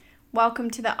Welcome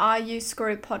to the Are You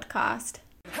Screw podcast.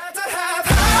 Had to have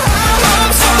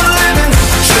hopes for a living,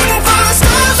 shooting for the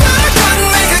stars when I couldn't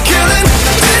make a killing.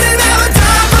 Didn't have a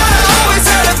dime, but I always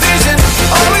had a vision.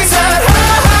 Always had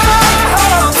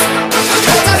hopes.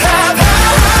 Had to have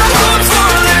hopes for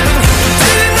a living.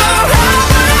 Didn't know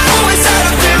how, but I always had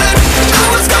a feeling I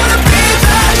was gonna be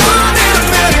that one in a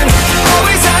million.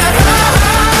 Always had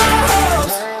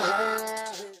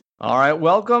hopes. All right,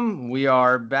 welcome. We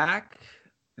are back.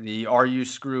 The Are You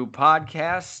Screw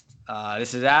podcast.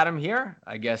 This is Adam here,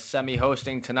 I guess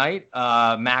semi-hosting tonight.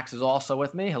 Max is also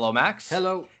with me. Hello, Max.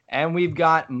 Hello. And we've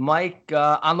got Mike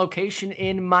on location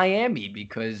in Miami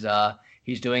because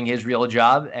he's doing his real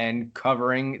job and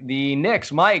covering the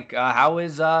Knicks. Mike, how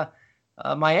is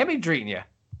Miami treating you?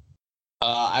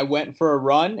 I went for a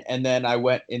run, and then I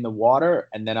went in the water,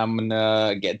 and then I'm going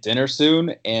to get dinner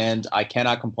soon, and I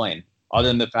cannot complain, other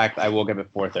than the fact that I woke up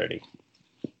at 4:30.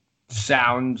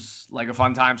 Sounds like a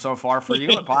fun time so far for you.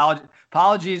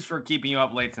 Apologies for keeping you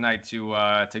up late tonight to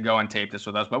go and tape this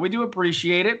with us, but we do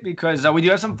appreciate it because we do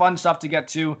have some fun stuff to get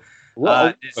to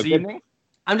this evening.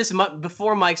 I'm just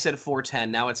before Mike said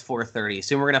 4:10. Now it's 4:30.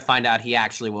 Soon we're gonna find out he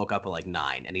actually woke up at like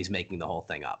 9 and he's making the whole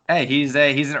thing up. Hey, he's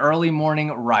an early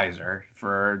morning riser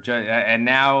and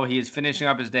now he is finishing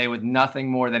up his day with nothing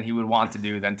more than he would want to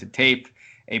do than to tape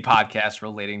a podcast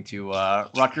relating to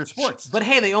Rutgers sports. But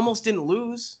hey, they almost didn't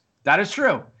lose. That is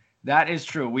true. That is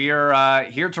true. We are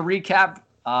here to recap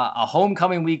a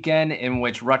homecoming weekend in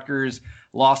which Rutgers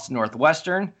lost to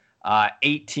Northwestern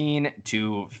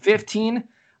 18-15.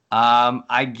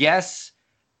 I guess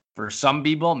for some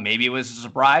people, maybe it was a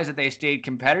surprise that they stayed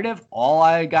competitive. All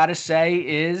I got to say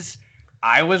is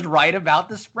I was right about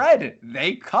the spread.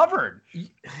 They covered.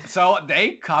 So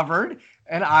they covered,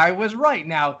 and I was right.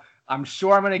 Now, I'm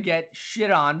sure I'm going to get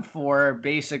shit on for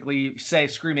basically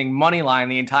screaming money line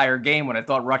the entire game when I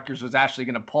thought Rutgers was actually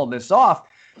going to pull this off.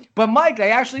 But Mike,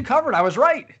 they actually covered. I was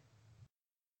right.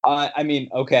 I mean,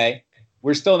 okay,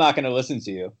 we're still not going to listen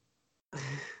to you.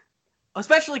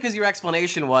 Especially because your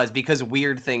explanation was because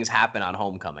weird things happen on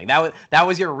homecoming. That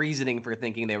was your reasoning for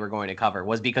thinking they were going to cover,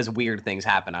 was because weird things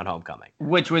happen on homecoming.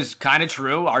 Which was kind of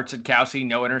true. Art Sitkowski,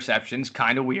 no interceptions,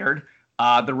 kind of weird.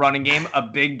 The running game, a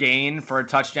big gain for a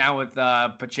touchdown with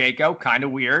Pacheco, kind of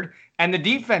weird. And the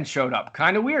defense showed up,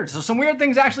 kind of weird. So some weird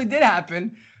things actually did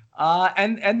happen,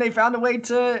 and they found a way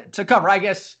to cover. I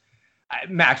guess,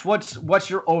 Max,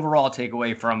 what's your overall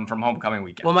takeaway from homecoming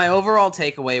weekend? Well, my overall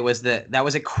takeaway was that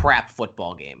was a crap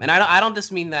football game. And I don't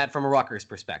just mean that from a Rutgers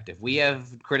perspective. We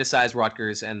have criticized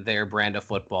Rutgers and their brand of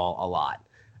football a lot.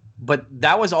 But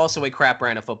that was also a crap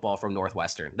brand of football from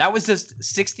Northwestern. That was just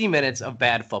 60 minutes of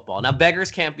bad football. Now,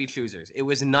 beggars can't be choosers. It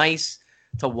was nice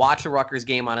to watch a Rutgers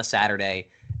game on a Saturday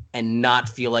and not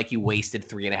feel like you wasted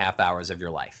 3.5 hours of your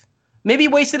life. Maybe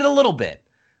you wasted it a little bit,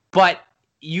 but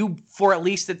you, for at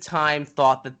least a time,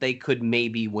 thought that they could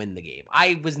maybe win the game.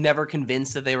 I was never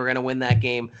convinced that they were going to win that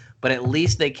game, but at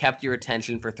least they kept your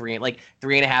attention for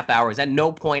 3.5 hours. At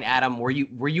no point, Adam, were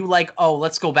you like, oh,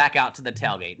 let's go back out to the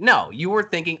tailgate? No, you were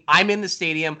thinking, I'm in the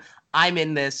stadium, I'm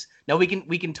in this. Now we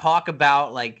can talk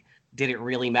about, like, did it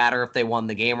really matter if they won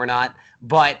the game or not?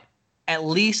 But at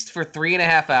least for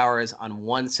 3.5 hours on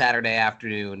one Saturday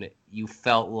afternoon, you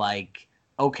felt like,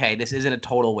 okay, this isn't a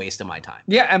total waste of my time.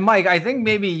 Yeah, and Mike, I think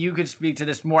maybe you could speak to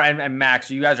this more, and Max,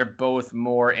 you guys are both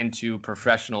more into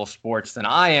professional sports than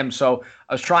I am, so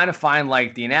I was trying to find,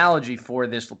 like, the analogy for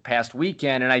this past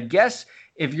weekend, and I guess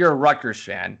if you're a Rutgers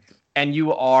fan and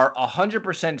you are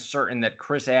 100% certain that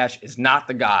Chris Ash is not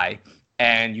the guy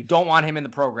and you don't want him in the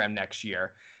program next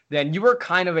year, then you are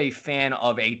kind of a fan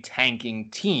of a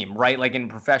tanking team, right? Like in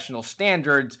professional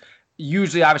standards,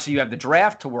 usually, obviously, you have the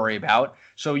draft to worry about,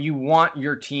 so you want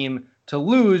your team to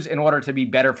lose in order to be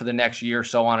better for the next year,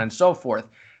 so on and so forth.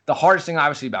 The hardest thing,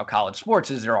 obviously, about college sports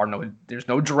is there's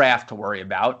no draft to worry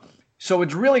about, so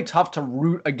it's really tough to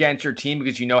root against your team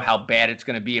because you know how bad it's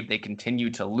going to be if they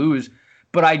continue to lose.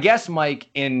 But I guess, Mike,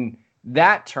 in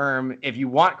that term, if you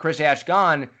want Chris Ash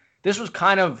gone, this was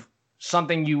kind of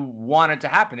something you wanted to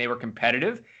happen. They were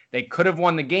competitive. They could have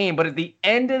won the game, but at the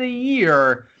end of the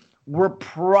year, we're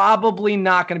probably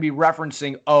not going to be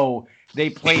referencing, oh,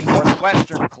 they played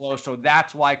Northwestern close, so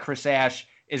that's why Chris Ash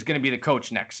is going to be the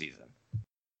coach next season.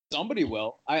 Somebody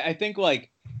will. I think, like,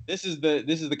 this is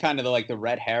the kind of the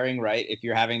red herring, right? If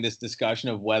you're having this discussion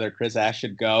of whether Chris Ash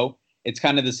should go, it's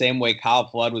kind of the same way Kyle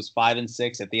Flood was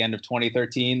 5-6 at the end of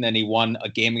 2013. Then he won a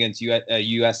game against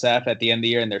USF at the end of the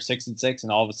year, and they're 6-6,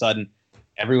 and all of a sudden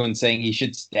everyone's saying he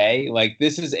should stay. Like,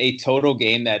 this is a total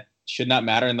game that should not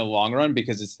matter in the long run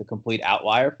because it's the complete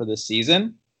outlier for this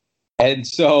season. And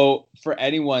so for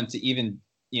anyone to even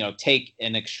take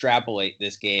and extrapolate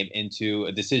this game into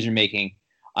a decision making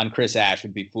on Chris Ash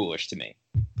would be foolish to me.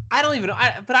 I don't even.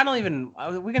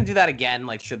 We're gonna do that again.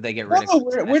 Like, should they get rid of? No,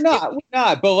 we're not.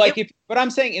 But like, but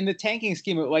I'm saying in the tanking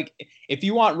scheme, like, if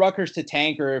you want Rutgers to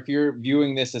tank, or if you're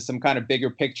viewing this as some kind of bigger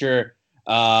picture,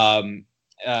 bigger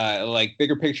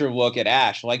picture look at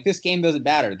Ash, like, this game doesn't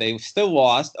matter. They still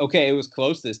lost. Okay, it was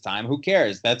close this time. Who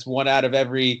cares? That's 1 out of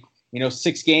every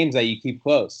 6 games that you keep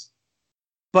close.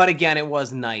 But again, it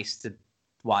was nice to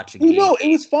watch a game. No, it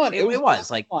was fun. It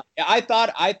was like fun. I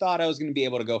thought I was going to be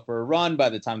able to go for a run by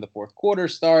the time the fourth quarter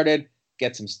started,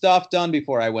 get some stuff done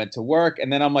before I went to work,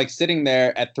 and then I'm like sitting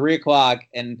there at 3:00,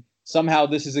 and somehow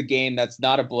this is a game that's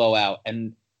not a blowout,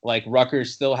 and like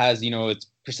Rutgers still has its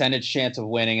percentage chance of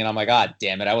winning, and I'm like, God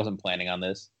damn it, I wasn't planning on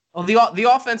this. Well, the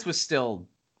offense was still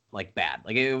like bad.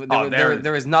 Like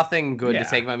there was nothing good to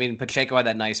take. I mean, Pacheco had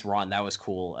that nice run. That was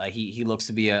cool. He looks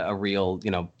to be a real,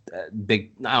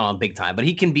 big, I don't know, big time, but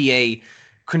he can be a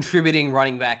contributing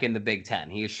running back in the Big Ten.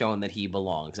 He has shown that he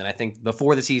belongs. And I think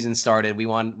before the season started, we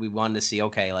wanted to see,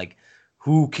 okay, like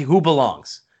who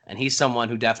belongs, and he's someone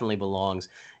who definitely belongs.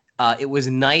 It was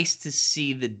nice to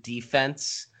see the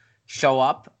defense show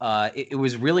up. It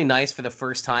was really nice for the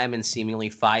first time in seemingly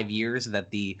 5 years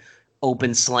that the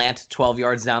open slant 12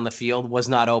 yards down the field was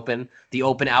not open. The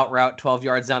open out route 12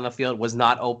 yards down the field was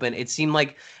not open. It seemed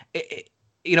like,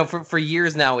 for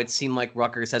years now, it seemed like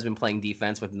Rutgers has been playing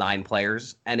defense with 9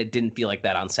 players, and it didn't feel like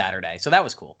that on Saturday. So that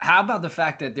was cool. How about the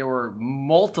fact that there were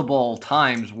multiple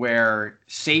times where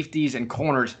safeties and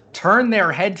corners turned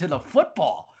their head to the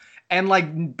football and like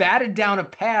batted down a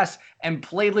pass and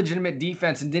played legitimate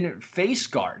defense and didn't face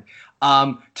guard?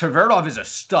 Tverdov is a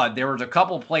stud. There was a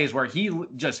couple plays where he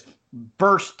just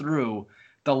burst through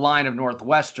the line of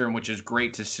Northwestern, which is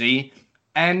great to see.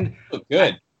 And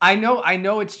good. I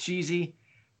know it's cheesy.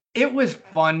 It was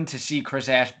fun to see Chris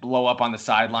Ash blow up on the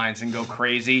sidelines and go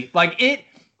crazy. Like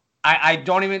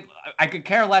I could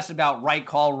care less about right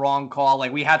call, wrong call.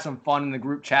 Like, we had some fun in the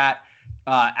group chat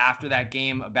after that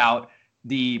game about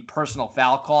the personal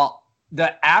foul call.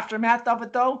 The aftermath of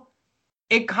it, though,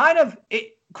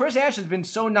 Chris Ash has been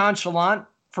so nonchalant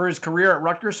for his career at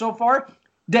Rutgers so far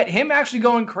that him actually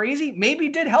going crazy maybe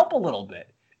did help a little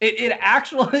bit.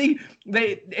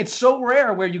 It's so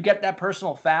rare where you get that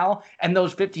personal foul and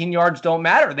those 15 yards don't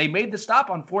matter. They made the stop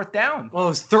on 4th down. Well, it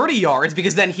was 30 yards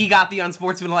because then he got the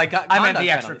unsportsmanlike conduct. I meant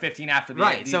the extra 15 after the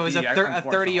right. So it was a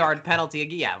 30-yard penalty.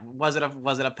 Yeah, was it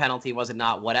a penalty? Was it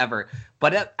not? Whatever.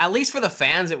 But at least for the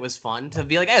fans, it was fun to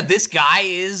be like, hey, this guy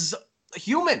is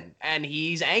human and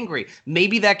he's angry.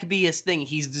 Maybe that could be his thing.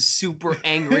 He's the super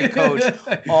angry coach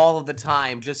all of the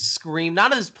time. Just scream,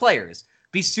 not at his players.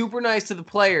 Be super nice to the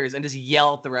players and just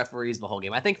yell at the referees the whole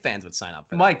game. I think fans would sign up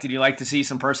for that. Mike, did you like to see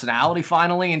some personality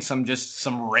finally and some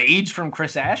rage from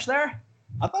Chris Ash there?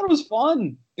 I thought it was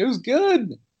fun. It was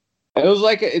good. It was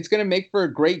like it's going to make for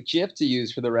a great GIF to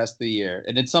use for the rest of the year.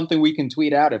 And it's something we can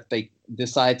tweet out if they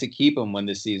decide to keep him when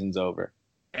this season's over.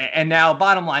 And now,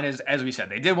 bottom line is, as we said,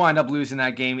 they did wind up losing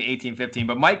that game 18-15.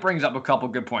 But Mike brings up a couple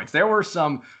good points. There were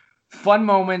some fun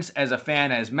moments as a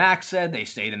fan, as Max said. They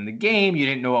stayed in the game. You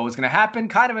didn't know what was going to happen.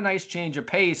 Kind of a nice change of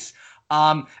pace.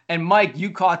 And Mike, you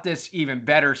caught this even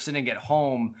better sitting at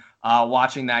home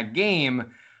watching that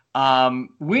game.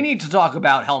 We need to talk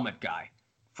about Helmet Guy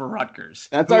for Rutgers.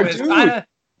 That's our dude.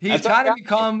 He's kind of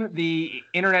become the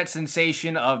internet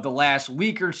sensation of the last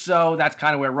week or so. That's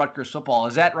kind of where Rutgers football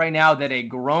is at right now, that a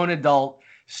grown adult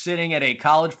sitting at a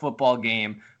college football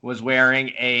game was wearing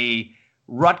a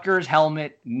Rutgers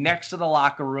helmet next to the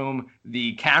locker room.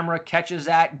 The camera catches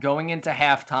that going into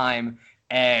halftime,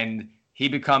 and he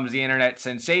becomes the internet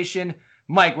sensation.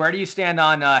 Mike, where do you stand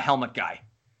on Helmet Guy?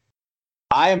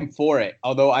 I am for it,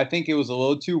 although I think it was a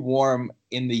little too warm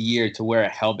in the year to wear a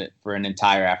helmet for an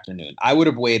entire afternoon. I would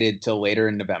have waited till later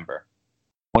in November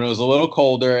when it was a little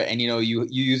colder and, you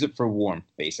use it for warmth,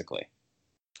 basically.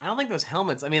 I don't think those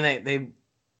helmets, I mean, they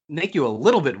make you a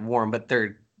little bit warm, but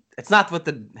it's not what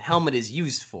the helmet is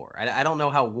used for. I don't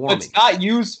know how warm it's not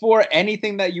used for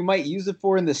anything that you might use it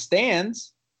for in the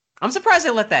stands. I'm surprised they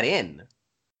let that in.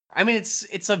 I mean,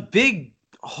 it's a big,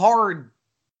 hard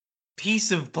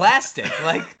piece of plastic.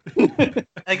 Like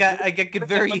I could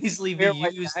very easily be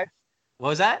used. What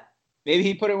was that? Maybe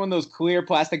he put it in one of those clear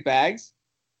plastic bags.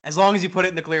 As long as you put it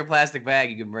in the clear plastic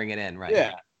bag, you can bring it in, right?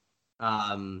 Yeah.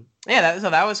 So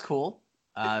that was cool.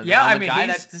 I mean,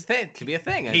 that's his thing. Could be a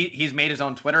thing. He's made his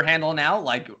own Twitter handle now,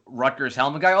 like Rutgers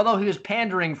Helmet Guy. Although he was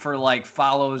pandering for like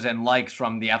follows and likes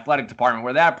from the athletic department.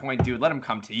 Where at that point, dude, let him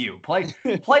come to you. Play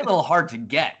a little hard to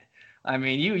get. I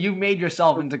mean, you made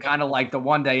yourself into kind of like the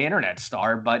one-day internet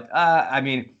star. But I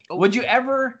mean, would you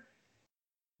ever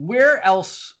Where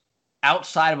else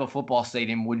outside of a football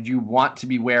stadium would you want to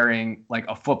be wearing like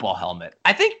a football helmet?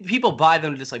 I think people buy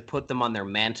them to just like put them on their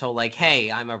mantle. Like,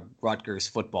 hey, I'm a Rutgers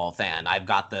football fan. I've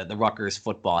got the Rutgers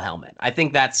football helmet. I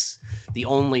think that's the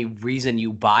only reason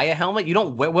you buy a helmet. You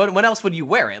don't. When else would you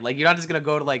wear it? Like, you're not just gonna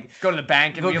go to the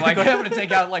bank and be like, I'm gonna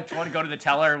take out like 20, go to the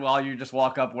teller while you just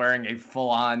walk up wearing a full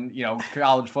on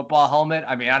college football helmet.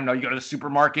 I mean, I don't know. You go to the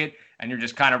supermarket and you're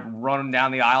just kind of running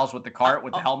down the aisles with the cart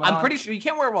with the helmet on? I'm pretty sure you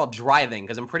can't wear it while driving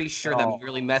because I'm pretty sure that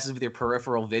really messes with your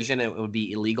peripheral vision. It would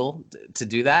be illegal to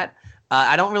do that.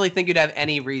 I don't really think you'd have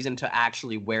any reason to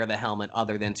actually wear the helmet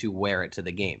other than to wear it to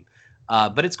the game.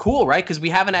 But it's cool, right? Because we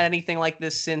haven't had anything like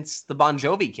this since the Bon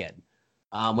Jovi Kid,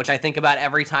 which I think about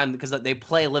every time because they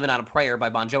play Living on a Prayer by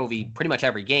Bon Jovi pretty much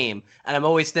every game. And I'm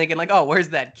always thinking like, oh, where's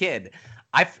that kid?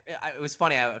 It was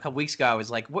funny. A couple weeks ago, I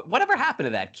was like, whatever happened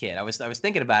to that kid? I was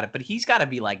thinking about it, but he's got to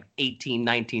be like 18,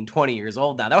 19, 20 years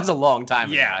old now. That was a long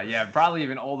time ago. Yeah, probably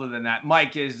even older than that.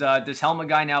 Mike, does helmet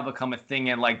guy now become a thing?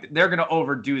 And like they're going to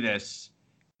overdo this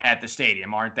at the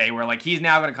stadium, aren't they? Where like he's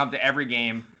now going to come to every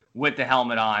game with the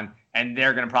helmet on, and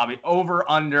they're going to probably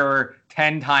under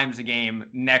 10 times a game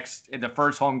the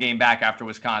first home game back after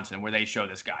Wisconsin where they show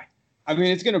this guy. I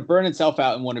mean, it's going to burn itself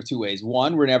out in one of two ways.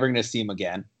 One, we're never going to see him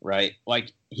again, right?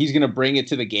 Like, he's going to bring it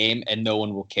to the game and no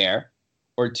one will care.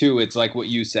 Or two, it's like what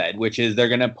you said, which is they're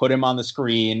going to put him on the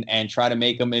screen and try to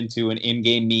make him into an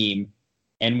in-game meme.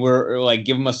 And we're like,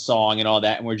 give him a song and all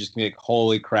that. And we're just going to be like,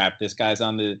 holy crap, this guy's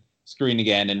on the screen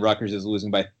again. And Rutgers is losing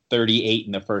by 38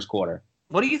 in the first quarter.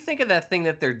 What do you think of that thing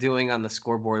that they're doing on the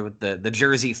scoreboard with the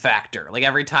jersey factor? Like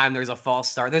every time there's a false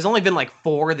start, there's only been like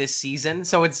 4 this season.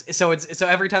 So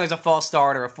every time there's a false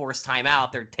start or a forced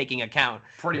timeout, they're taking account.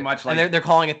 Pretty much like, and they're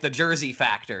calling it the jersey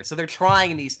factor. So they're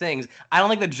trying these things. I don't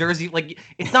think the jersey, like,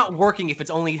 it's not working if it's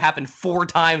only happened 4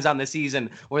 times on the season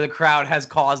where the crowd has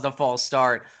caused a false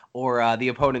start or the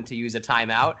opponent to use a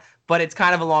timeout. But it's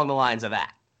kind of along the lines of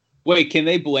that. Wait, can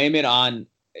they blame it on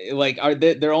like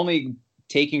they're only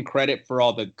taking credit for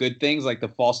all the good things like the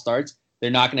false starts? They're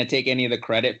not going to take any of the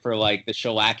credit for like the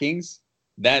shellackings.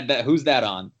 That who's that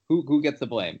on? Who gets the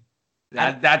blame?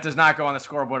 That does not go on the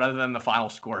scoreboard other than the final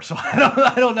score. So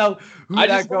I don't know who I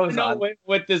that just goes know on.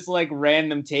 What this like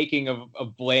random taking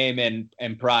of blame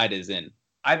and pride is in.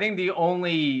 I think the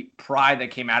only pride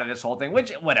that came out of this whole thing,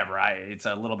 which whatever, it's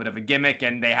a little bit of a gimmick,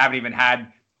 and they haven't even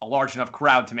had a large enough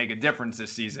crowd to make a difference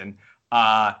this season.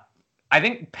 I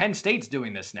think Penn State's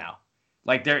doing this now.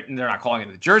 Like they're not calling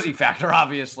it the jersey factor,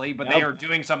 obviously, but they are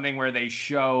doing something where they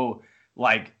show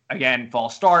like, again,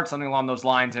 false start, something along those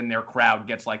lines, and their crowd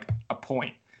gets like a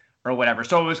point or whatever.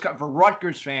 So it was for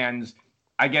Rutgers fans,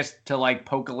 I guess, to like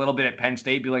poke a little bit at Penn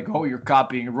State, be like, oh, you're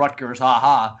copying Rutgers,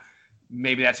 haha.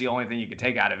 Maybe that's the only thing you could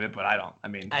take out of it, but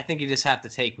I think you just have to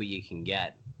take what you can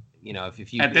get. You know,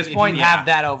 if you at this point have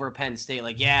that over Penn State,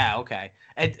 like, yeah, okay.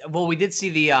 Well, we did see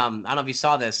the I don't know if you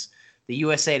saw this. The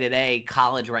USA Today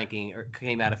college ranking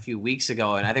came out a few weeks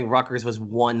ago, and I think Rutgers was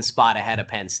 1 spot ahead of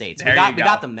Penn State. So we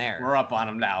got them there. We're up on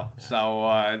them now.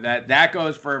 So that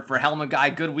goes for Helmet Guy.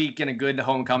 Good week and a good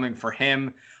homecoming for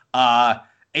him. A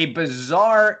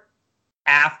bizarre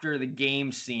after the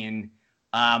game scene.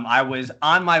 I was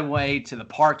on my way to the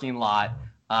parking lot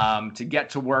to get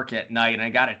to work at night, and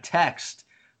I got a text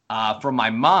from my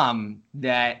mom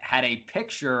that had a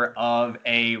picture of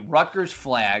a Rutgers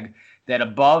flag that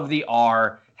above the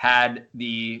R had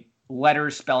the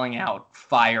letters spelling out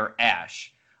Fire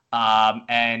Ash.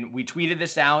 And we tweeted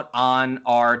this out on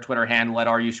our Twitter handle at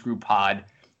RUScrewPod.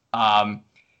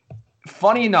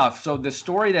 Funny enough, so the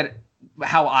story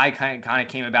how I kind of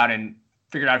came about and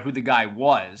figured out who the guy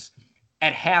was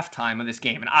at halftime of this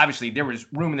game, and obviously there was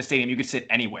room in the stadium. You could sit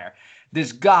anywhere.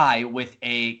 This guy with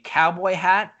a cowboy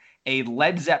hat, a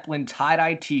Led Zeppelin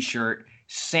tie-dye t-shirt,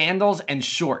 sandals, and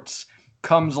shorts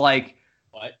comes like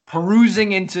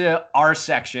perusing into our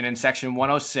section in section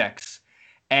 106,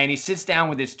 and he sits down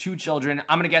with his 2 children.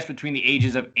 I'm going to guess between the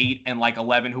ages of 8 and like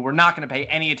 11, who were not going to pay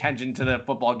any attention to the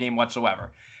football game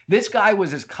whatsoever. This guy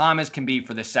was as calm as can be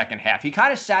for the second half. He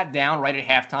kind of sat down right at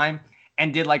halftime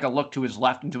and did like a look to his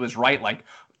left and to his right, like,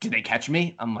 did they catch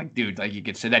me? I'm like, dude, like you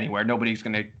could sit anywhere. Nobody's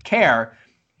going to care.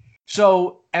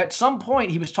 So at some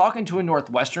point he was talking to a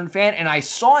Northwestern fan, and I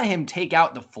saw him take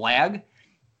out the flag,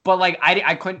 but like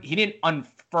I couldn't, he didn't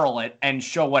unfurl it and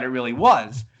show what it really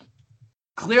was.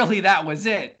 Clearly that was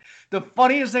it. The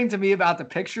funniest thing to me about the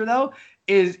picture though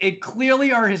is it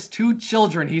clearly are his 2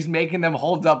 children. He's making them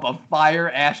hold up a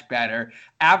Fire Ash banner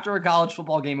after a college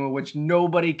football game in which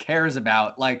nobody cares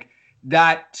about. Like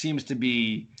that seems to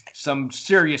be some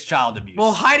serious child abuse.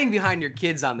 Well, hiding behind your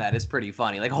kids on that is pretty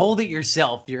funny. Like hold it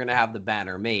yourself. You're going to have the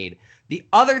banner made. The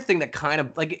other thing that kind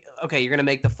of like, okay, you're going to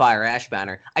make the Fire Ash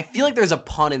banner. I feel like there's a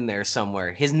pun in there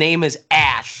somewhere. His name is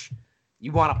Ash.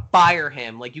 You want to fire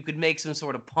him. Like you could make some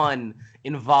sort of pun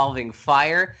involving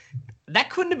fire. That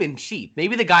couldn't have been cheap.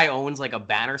 Maybe the guy owns like a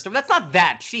banner store. That's not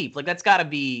that cheap. Like that's got to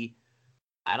be,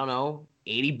 I don't know,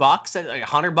 $80,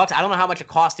 $100. I don't know how much it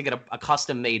costs to get a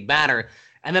custom made banner.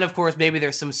 And then of course, maybe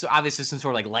there's obviously some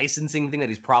sort of like licensing thing that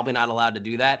he's probably not allowed to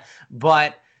do that.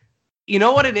 But you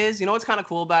know what it is? You know what's kind of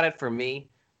cool about it for me?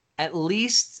 At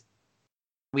least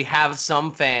we have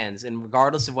some fans, and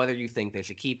regardless of whether you think they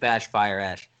should keep Ash, fire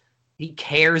Ash, he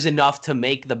cares enough to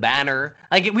make the banner.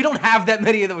 Like, we don't have that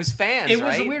many of those fans, It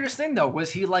was the weirdest thing, though.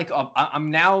 Was he like,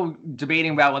 I'm now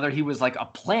debating about whether he was like a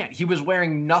plant. He was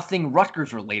wearing nothing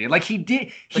Rutgers related. Like,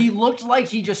 he looked like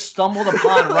he just stumbled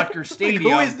upon Rutgers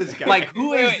Stadium. Who is this guy? Like,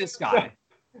 who is this guy?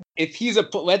 If he's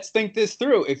let's think this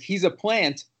through. If he's a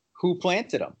plant, who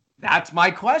planted him? That's my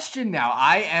question now.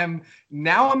 I'm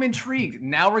intrigued.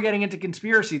 Now we're getting into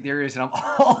conspiracy theories, and I'm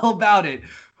all about it.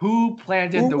 Who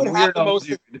planted the weirdo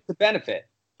dude? To benefit?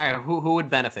 All right, who would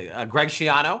benefit? Greg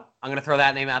Schiano. I'm going to throw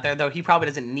that name out there, though he probably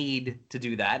doesn't need to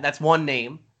do that. That's one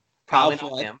name. Probably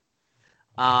not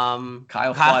him.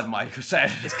 Kyle Flood, Mike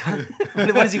said.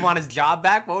 What does he want, his job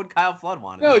back? What would Kyle Flood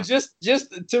want? No, just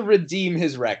to redeem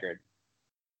his record.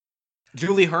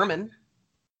 Julie Herman.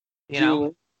 You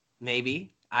know,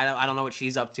 maybe. I don't know what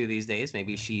she's up to these days.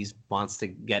 Maybe she wants to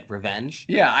get revenge.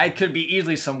 Yeah, I could be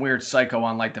easily some weird psycho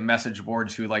on like the message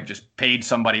boards who like just paid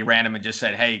somebody random and just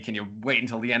said, "Hey, can you wait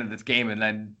until the end of this game and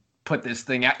then put this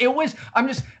thing out?"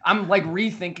 I'm like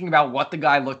rethinking about what the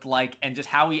guy looked like and just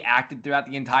how he acted throughout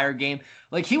the entire game.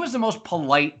 Like he was the most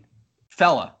polite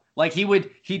fella. Like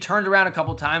he turned around a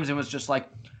couple times and was just like,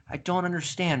 "I don't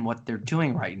understand what they're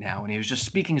doing right now," and he was just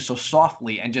speaking so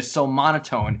softly and just so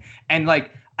monotone. And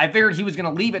like I figured he was going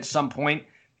to leave at some point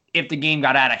if the game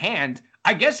got out of hand.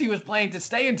 I guess he was planning to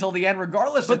stay until the end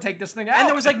regardless to take this thing out. And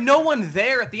there was like no one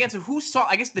there at the end. So who saw?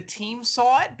 I guess the team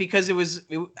saw it because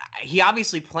he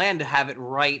obviously planned to have it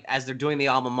right as they're doing the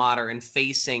alma mater and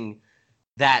facing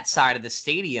that side of the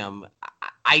stadium.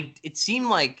 It seemed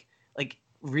like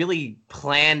really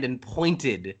planned and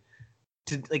pointed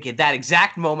to like at that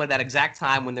exact moment, that exact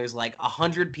time when there's like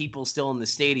 100 people still in the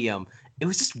stadium. It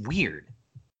was just weird.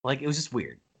 Like it was just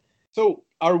weird. So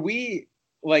are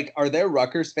there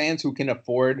Rutgers fans who can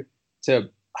afford to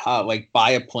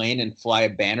buy a plane and fly a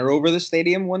banner over the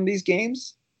stadium one of these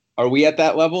games? Are we at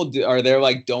that level? Are there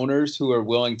like donors who are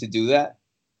willing to do that?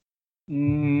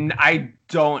 I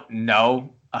don't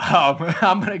know.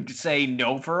 I'm going to say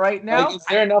no for right now. Like, is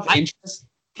there enough interest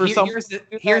for some?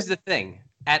 Here's the thing.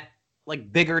 At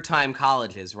like bigger time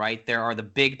colleges, right? There are the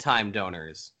big time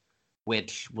donors,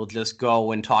 which will just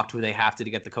go and talk to who they have to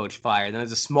get the coach fired. Then there's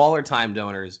the smaller time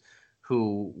donors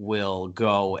who will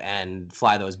go and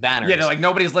fly those banners. Yeah, they're like,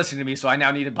 nobody's listening to me, so I now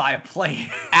need to buy a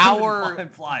plane. Our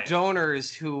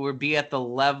donors who would be at the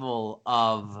level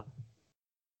of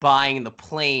buying the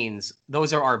planes,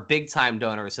 those are our big time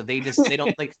donors. So they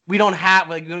don't like we don't have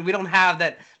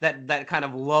that kind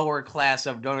of lower class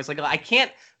of donors. Like I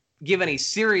can't give any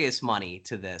serious money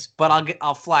to this, but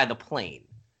I'll fly the plane.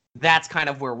 That's kind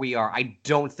of where we are. I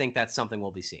don't think that's something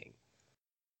we'll be seeing.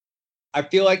 I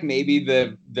feel like maybe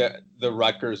the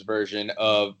Rutgers version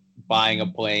of buying a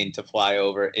plane to fly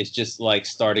over is just like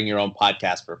starting your own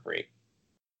podcast for free.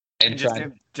 And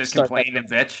just complain and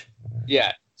bitch.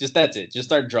 Yeah, that's it. Just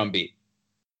start Drumbeat.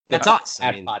 That's us.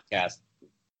 Podcast.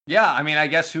 Yeah, I mean, I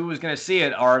guess who was going to see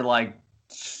it are like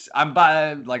I'm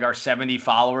by like our 70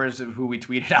 followers who we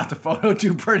tweeted out the photo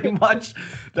to pretty much.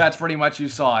 That's pretty much who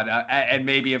saw it, and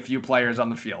maybe a few players on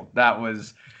the field. That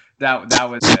was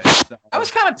it. So. I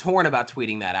was kind of torn about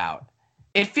tweeting that out.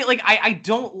 It feel like I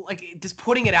don't like just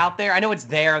putting it out there. I know it's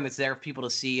there and it's there for people to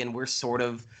see, and we're sort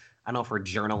of. I don't know if we're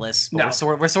journalists,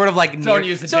 but we're sort of like don't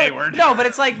use the J word. No, but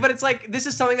it's like this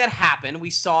is something that happened. We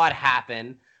saw it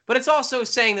happen. But it's also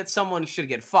saying that someone should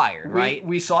get fired, right?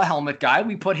 We saw a helmet guy.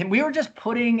 We were just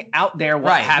putting out there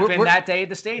what happened that day at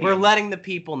the stadium. We're letting the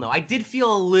people know. I did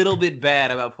feel a little bit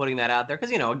bad about putting that out there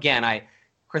because, again,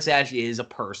 Chris Ash is a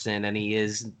person and he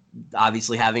is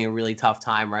obviously having a really tough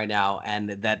time right now, and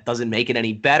that doesn't make it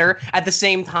any better. At the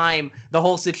same time, the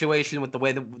whole situation with the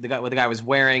way the guy was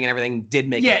wearing and everything did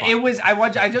make it fun. It was.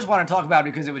 I just want to talk about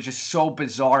it because it was just so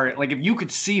bizarre. Like, if you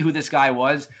could see who this guy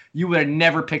was, you would have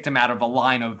never picked him out of a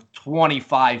line of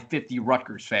 25, 50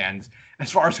 Rutgers fans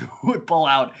as far as who would pull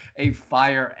out a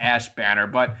Fire Ash banner.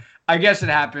 But I guess it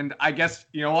happened. I guess,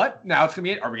 you know what? Now it's going to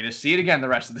be it. Are we going to see it again the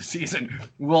rest of the season?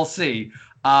 We'll see.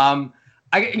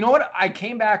 You know what? I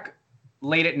came back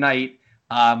late at night,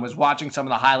 was watching some of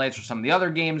the highlights for some of the other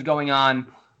games going on,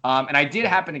 And I did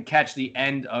happen to catch the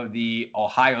end of the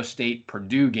Ohio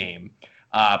State-Purdue game.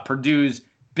 Purdue's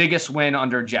biggest win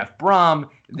under Jeff Brom,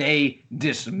 they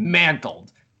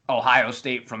dismantled Ohio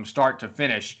State from start to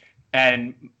finish.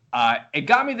 And it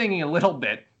got me thinking a little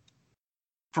bit,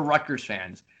 for Rutgers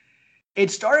fans,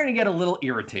 it's starting to get a little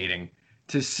irritating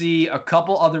to see a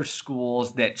couple other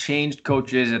schools that changed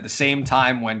coaches at the same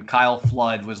time when Kyle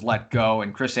Flood was let go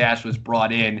and Chris Ash was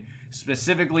brought in,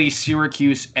 specifically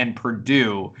Syracuse and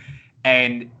Purdue.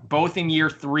 And both in year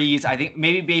threes. I think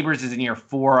maybe Babers is in year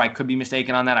 4. I could be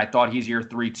mistaken on that. I thought he's year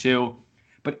 3 too.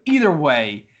 But either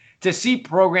way, to see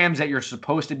programs that you're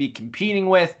supposed to be competing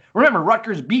with. Remember,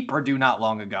 Rutgers beat Purdue not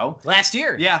long ago. Last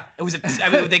year. Yeah. It was.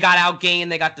 They got outgained.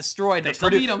 They got destroyed. They still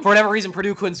beat them. For whatever reason,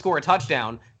 Purdue couldn't score a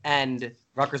touchdown, and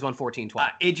Rutgers won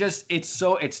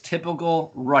 14-12. It's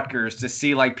typical Rutgers to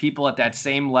see like people at that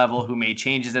same level who made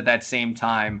changes at that same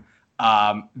time.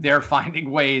 They're finding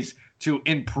ways to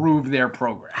improve their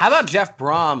program. How about Jeff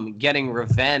Brom getting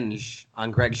revenge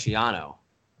on Greg Schiano?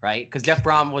 Right? Because Jeff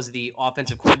Brom was the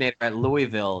offensive coordinator at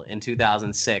Louisville in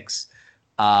 2006.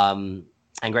 And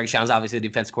Greg Schiano's obviously the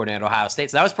defense coordinator at Ohio State.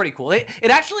 So that was pretty cool. It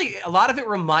actually, a lot of it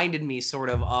reminded me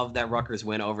sort of that Rutgers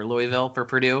win over Louisville for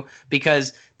Purdue,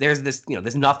 because there's this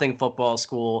nothing football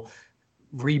school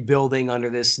rebuilding under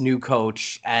this new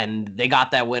coach, and they got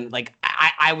that win. Like,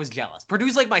 I was jealous.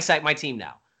 Purdue's like my team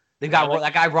now. They've got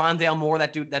that guy Rondale Moore.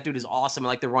 That dude is awesome. And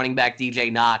like the running back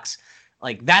DJ Knox.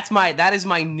 Like that is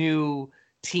my new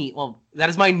team. Well, that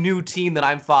is my new team that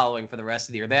I'm following for the rest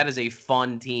of the year. That is a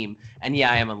fun team. And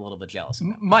yeah, I am a little bit jealous of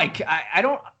them. Mike, I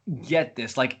don't get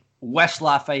this. Like West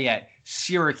Lafayette,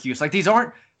 Syracuse, like these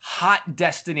aren't hot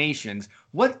destinations.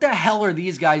 What the hell are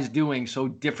these guys doing so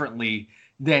differently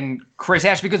than Chris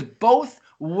Ash? Because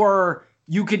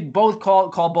you could both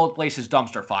call both places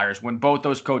dumpster fires when both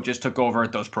those coaches took over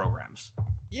at those programs.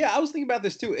 Yeah, I was thinking about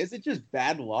this too. Is it just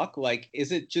bad luck? Like,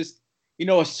 is it just,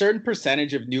 a certain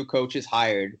percentage of new coaches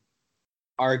hired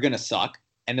are going to suck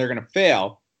and they're going to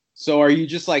fail. So are you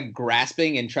just like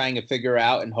grasping and trying to figure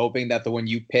out and hoping that the one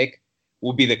you pick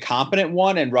will be the competent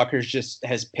one and Rutgers just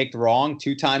has picked wrong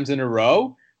 2 times in a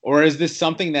row? Or is this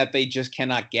something that they just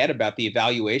cannot get about the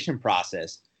evaluation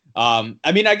process?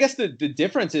 I guess the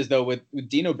difference is, though, with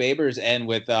Dino Babers and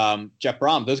with Jeff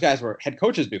Brom, those guys were head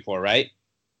coaches before, right?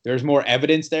 There's more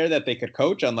evidence there that they could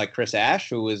coach, unlike Chris Ash,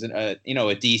 who was a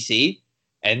DC.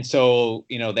 And so,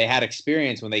 they had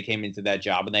experience when they came into that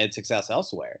job and they had success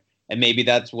elsewhere. And maybe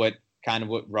that's what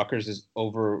Rutgers is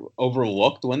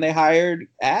overlooked when they hired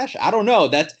Ash. I don't know.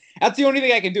 That's the only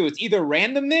thing I can do. It's either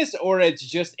randomness or it's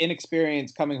just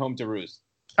inexperience coming home to roost.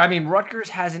 I mean, Rutgers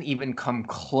hasn't even come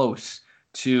close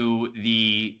to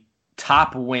the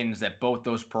top wins that both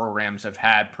those programs have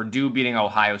had. Purdue beating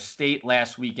Ohio State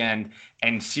last weekend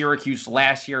and Syracuse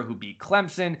last year, who beat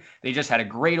Clemson. They just had a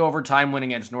great overtime win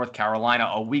against North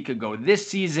Carolina a week ago this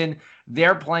season.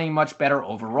 They're playing much better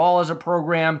overall as a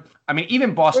program. I mean,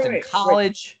 even Boston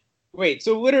College. Wait,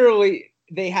 so literally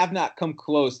they have not come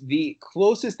close. The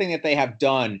closest thing that they have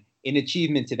done in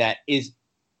achievement to that is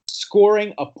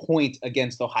scoring a point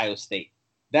against Ohio State.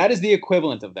 That is the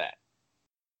equivalent of that,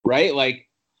 right? Like,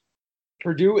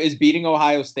 Purdue is beating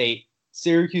Ohio State,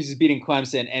 Syracuse is beating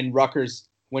Clemson, and Rutgers,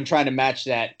 when trying to match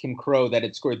that, can crow that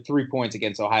it scored 3 points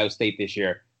against Ohio State this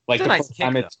year. Like the first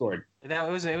time it scored. It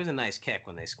was a nice kick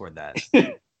when they scored that.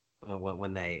 But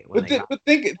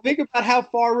think about how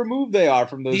far removed they are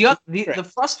from those.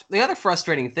 The other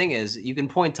frustrating thing is you can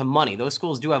point to money. Those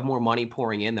schools do have more money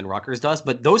pouring in than Rutgers does,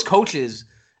 but those coaches,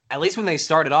 at least when they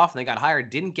started off and they got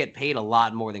hired, didn't get paid a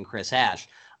lot more than Chris Ash.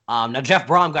 Now, Jeff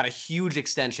Brom got a huge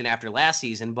extension after last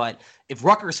season, but if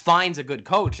Rutgers finds a good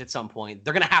coach at some point,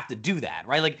 they're going to have to do that,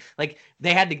 right? Like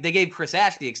they gave Chris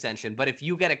Ash the extension, but if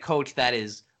you get a coach that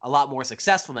is a lot more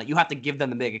successful than that, you have to give them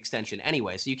the big extension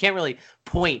anyway. So you can't really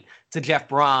point to Jeff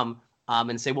Brom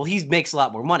and say, well, he makes a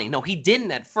lot more money. No, he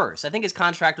didn't at first. I think his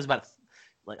contract was about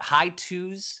like high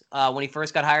 2s when he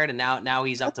first got hired, and now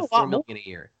he's up to $4 million a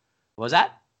year. What was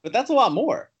that? But that's a lot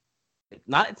more. It's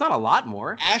not a lot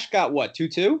more. Ash got what,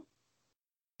 2.2?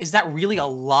 Is that really a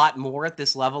lot more at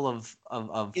this level of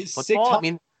football? I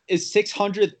mean, is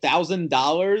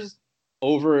 $600,000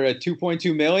 over a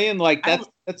 $2.2 million? Like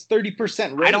that's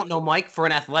 30% rate. I don't know, Mike. For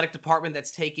an athletic department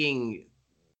that's taking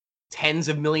tens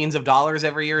of millions of dollars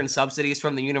every year in subsidies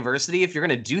from the university, if you're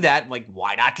going to do that, like,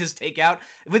 why not just take out?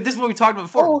 But this is what we talked about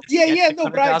before. Oh yeah, no,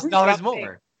 but $100,000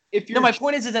 more. My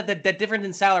point is that that difference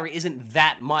in salary isn't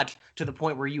that much to the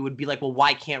point where you would be like, well,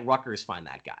 why can't Rutgers find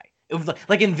that guy? It was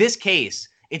like in this case,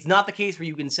 it's not the case where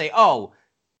you can say, oh,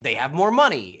 they have more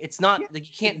money. It's not like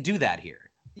you can't do that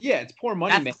here. Yeah, it's poor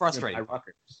money. That's frustrating. By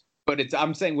Rutgers. But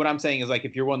what I'm saying is like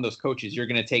if you're one of those coaches, you're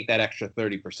going to take that extra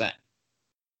 30%.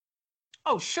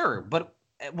 Oh, sure, but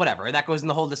whatever. That goes in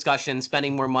the whole discussion.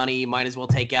 Spending more money, might as well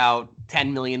take out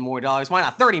 $10 million more dollars. Why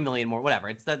not $30 million more? Whatever.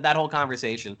 It's that whole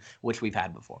conversation which we've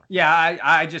had before. Yeah,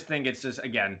 I just think it's just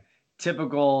again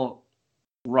typical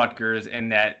Rutgers in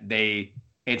that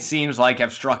it seems like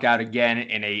have struck out again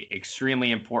in a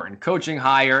extremely important coaching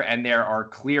hire, and there are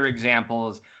clear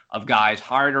examples of guys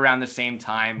hired around the same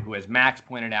time who, as Max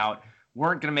pointed out,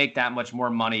 weren't going to make that much more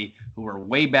money, who were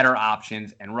way better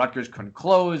options, and Rutgers couldn't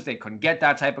close. They couldn't get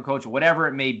that type of coach, whatever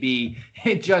it may be.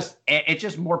 It's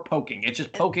just more poking. It's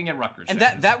just poking at Rutgers. And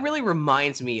that really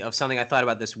reminds me of something I thought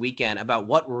about this weekend about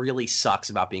what really sucks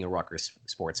about being a Rutgers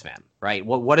sports fan, right?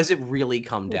 What does it really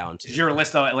come down to? Is your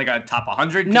list of like a top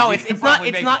 100? No,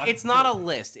 it's not a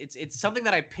list. It's something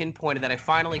that I pinpointed that I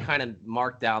finally kind of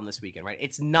marked down this weekend, right?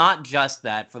 It's not just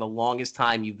that for the longest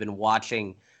time you've been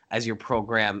watching as your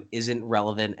program isn't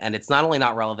relevant, and it's not only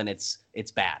not relevant,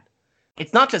 it's bad.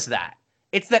 It's not just that.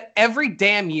 It's that every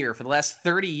damn year for the last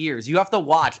 30 years, you have to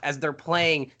watch as they're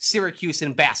playing Syracuse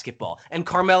in basketball, and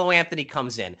Carmelo Anthony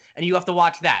comes in, and you have to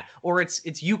watch that. Or it's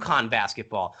UConn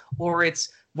basketball, or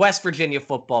it's West Virginia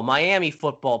football, Miami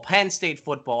football, Penn State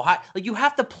football. Like, you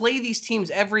have to play these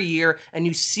teams every year, and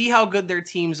you see how good their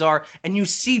teams are, and you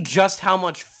see just how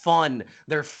much fun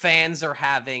their fans are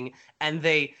having, and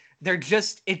it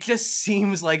just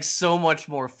seems like so much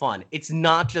more fun. It's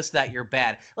not just that you're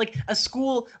bad. Like a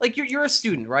school, like you're a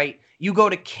student, right? You go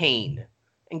to Kane,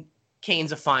 and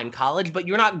Kane's a fine college, but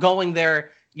you're not going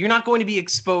there. You're not going to be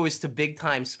exposed to big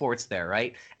time sports there,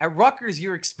 right? At Rutgers,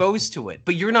 you're exposed to it,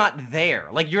 but you're not there.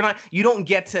 Like you don't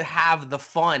get to have the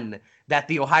fun that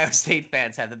the Ohio State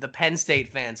fans have, that the Penn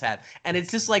State fans have. And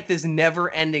it's just like this never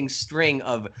ending string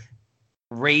of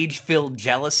rage-filled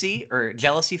jealousy or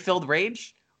jealousy-filled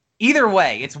rage. Either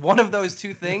way, it's one of those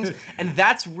two things, and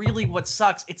that's really what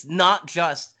sucks. It's not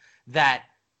just that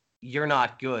you're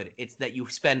not good. It's that you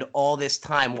spend all this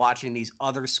time watching these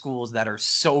other schools that are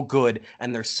so good,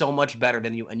 and they're so much better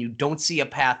than you, and you don't see a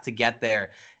path to get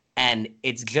there. And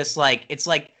it's just like it's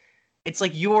like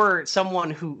you're someone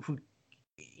who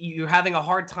you're having a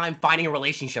hard time finding a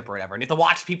relationship or whatever, and you have to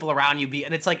watch people around you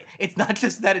and it's like, it's not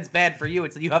just that it's bad for you,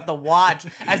 it's that you have to watch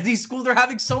as these schools are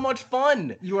having so much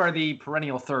fun. You are the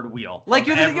perennial third wheel. Like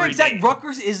you're exact.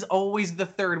 Rutgers is always the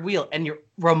third wheel, and you're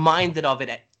reminded of it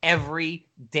at every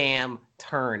damn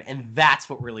turn, and that's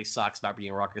what really sucks about being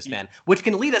a Rutgers fan, which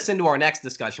can lead us into our next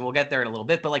discussion. We'll get there in a little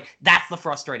bit, but like that's the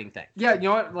frustrating thing. Yeah, you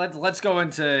know what? Let's go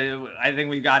into. I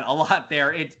think we've got a lot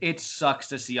there. It sucks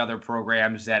to see other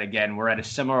programs that again were at a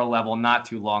similar level not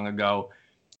too long ago,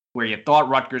 where you thought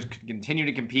Rutgers could continue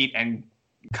to compete and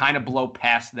kind of blow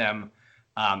past them.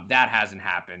 That hasn't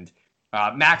happened.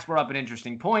 Max brought up an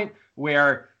interesting point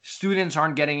where students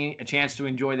aren't getting a chance to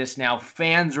enjoy this now.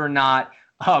 Fans are not.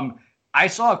 I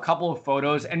saw a couple of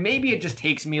photos, and maybe it just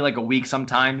takes me like a week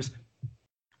sometimes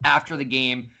after the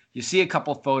game. You see a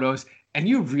couple of photos, and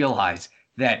you realize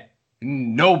that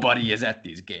nobody is at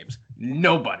these games.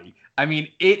 Nobody. I mean,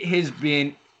 it has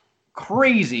been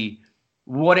crazy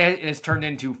what it has turned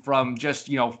into from just,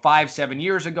 5-7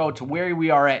 years ago to where we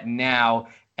are at now,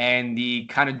 and the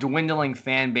kind of dwindling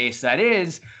fan base that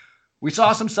is. We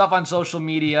saw some stuff on social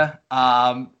media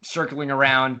circling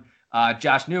around.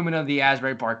 Josh Newman of the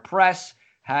Asbury Park Press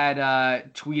had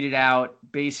tweeted out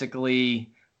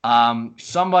basically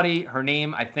somebody, her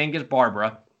name I think is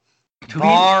Barbara.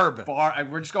 Barb.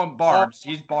 We're just going Barb.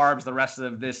 She's Barb's the rest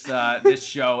of this this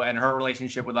show, and her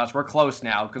relationship with us. We're close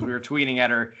now because we were tweeting at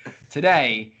her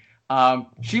today.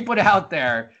 She put out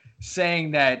there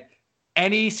saying that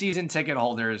any season ticket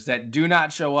holders that do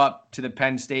not show up to the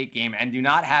Penn State game and do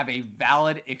not have a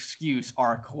valid excuse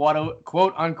are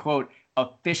quote unquote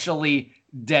officially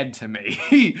dead to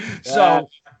me. So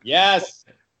yes,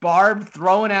 Barb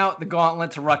throwing out the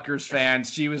gauntlet to Rutgers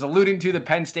fans. She was alluding to the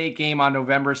Penn State game on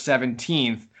November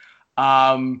 17th.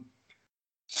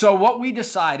 So what we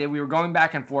decided, we were going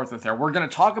back and forth with her. We're going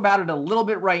to talk about it a little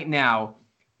bit right now.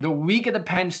 The week of the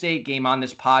Penn State game on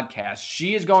this podcast,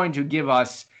 she is going to give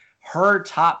us her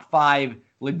top 5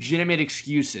 legitimate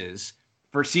excuses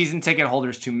for season ticket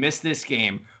holders to miss this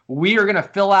game. We are going to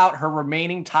fill out her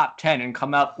remaining top 10 and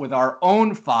come up with our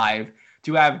own 5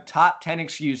 to have top 10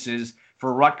 excuses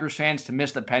for Rutgers fans to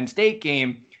miss the Penn State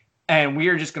game. And we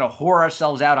are just going to whore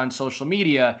ourselves out on social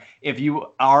media. If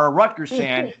you are a Rutgers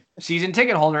fan, season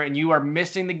ticket holder, and you are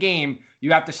missing the game,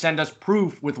 you have to send us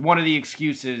proof with one of the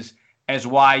excuses as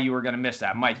why you were going to miss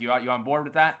that. Mike, you on board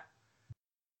with that?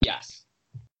 yes.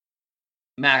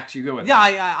 Max, you good with Yeah,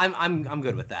 that? I'm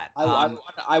good with that.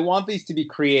 I want these to be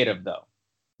creative, though.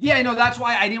 Yeah, no, that's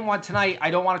why I didn't want tonight.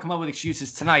 I don't want to come up with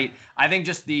excuses tonight. I think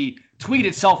just the tweet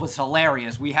itself was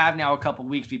hilarious. We have now a couple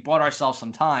weeks. We bought ourselves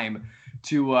some time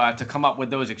to come up with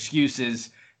those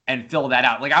excuses and fill that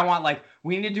out. Like, I want, like,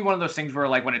 we need to do one of those things where,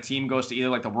 like, when a team goes to either,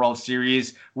 like, the World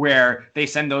Series, where they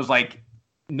send those, like,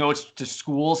 notes to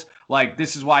schools, like,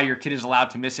 this is why your kid is allowed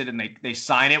to miss it, and they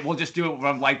sign it. We'll just do it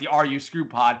from, like, the RU Screw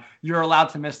Pod. You're allowed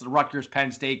to miss the Rutgers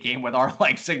Penn State game with our,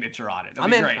 like, signature on it.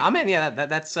 I'm in. Yeah,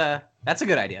 that's a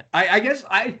good idea. I guess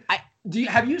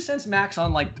have you sensed, Max,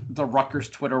 on, like, the Rutgers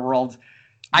Twitter world?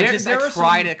 I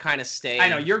try to kind of stay. I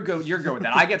know you're good with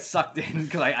that. I get sucked in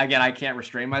because I can't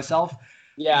restrain myself.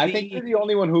 Yeah, I think you're the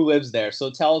only one who lives there.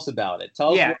 So tell us about it.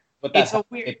 Tell us what that's.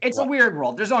 It's a weird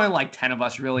world. There's only like 10 of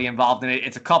us really involved in it.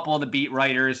 It's a couple of the beat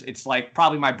writers. It's like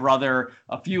probably my brother,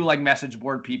 a few like message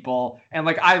board people, and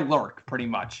like I lurk pretty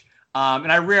much.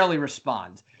 And I rarely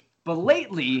respond. But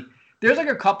lately, there's like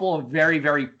a couple of very,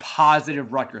 very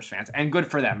positive Rutgers fans, and good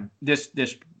for them. This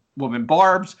woman,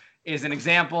 Barb's, is an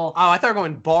example. Oh, I thought you were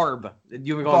going Barb.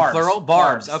 You were going Barb's. plural?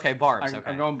 Barb's. Okay, Barb's.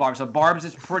 I'm going Barb. So Barb's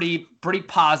is pretty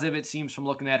positive, it seems, from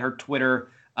looking at her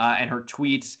Twitter and her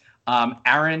tweets.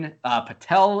 Aaron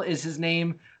Patel is his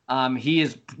name. He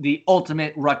is the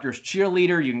ultimate Rutgers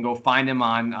cheerleader. You can go find him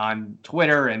on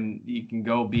Twitter, and you can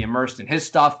go be immersed in his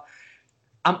stuff.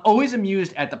 I'm always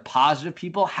amused at the positive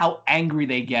people, how angry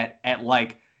they get at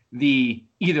like the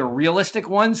either realistic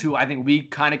ones, who I think we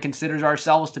kind of consider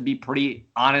ourselves to be pretty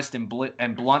honest and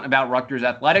blunt about Rutgers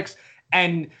athletics,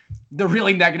 and the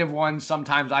really negative ones.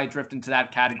 Sometimes I drift into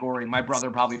that category. My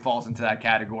brother probably falls into that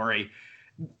category.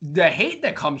 The hate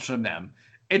that comes from them,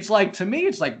 it's like, to me,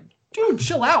 it's like, dude,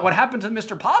 chill out. What happened to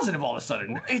Mr. Positive all of a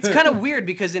sudden? It's kind of weird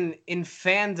because in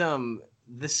fandom,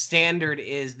 the standard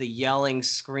is the yelling,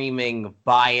 screaming,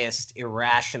 biased,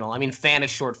 irrational. I mean, fan is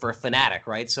short for a fanatic,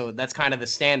 right? So that's kind of the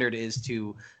standard, is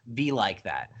to be like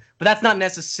that. But that's not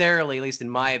necessarily, at least in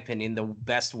my opinion, the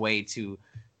best way to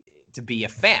be a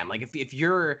fan. Like if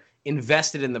you're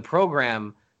invested in the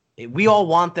program, we all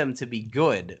want them to be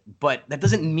good, but that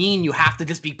doesn't mean you have to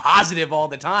just be positive all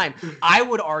the time. I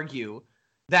would argue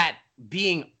that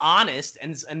being honest,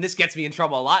 and this gets me in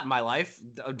trouble a lot in my life,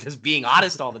 just being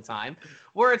honest all the time,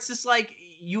 where it's just like,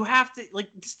 you have to, like,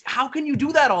 how can you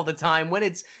do that all the time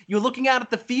when you're looking out at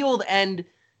the field and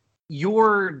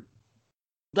you're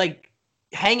like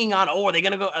hanging on, are they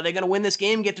gonna win this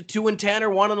game, get to 2-10 or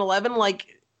 1-11?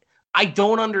 Like, I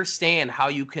don't understand how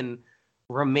you can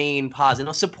remain positive.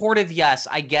 No, supportive, yes,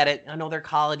 I get it. I know they're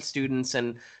college students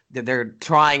and they're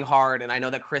trying hard, and I know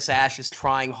that Chris Ash is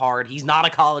trying hard. He's not a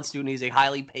college student. He's a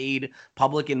highly paid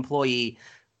public employee.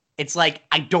 It's like,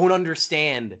 I don't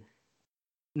understand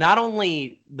not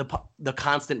only the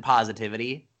constant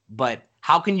positivity, but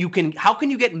how can you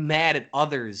get mad at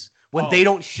others when they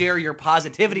don't share your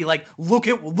positivity? Like, look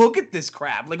at this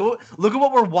crap. Like, look at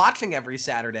what we're watching every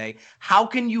Saturday. How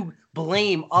can you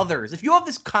blame others? If you have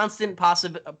this constant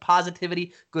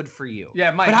positivity, good for you.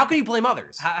 Yeah, Mike, but how can you blame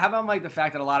others? How about, like, the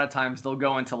fact that a lot of times they'll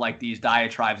go into like these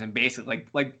diatribes and basically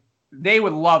like they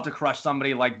would love to crush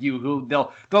somebody like you, who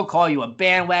they'll call you a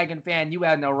bandwagon fan. You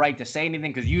have no right to say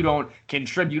anything because you don't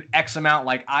contribute X amount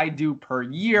like I do per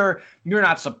year. You're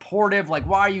not supportive. Like,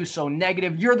 why are you so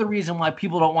negative? You're the reason why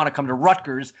people don't want to come to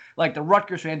Rutgers. Like, the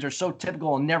Rutgers fans are so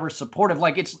typical and never supportive.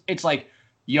 Like, it's like,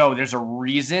 yo, there's a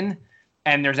reason.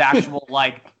 And there's actual,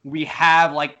 like, we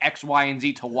have, like, X, Y, and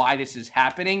Z to why this is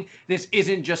happening. This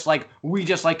isn't just, like, we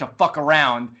just like to fuck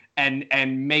around and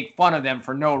make fun of them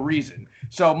for no reason.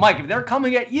 So, Mike, if they're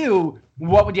coming at you,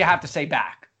 what would you have to say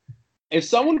back? If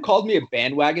someone called me a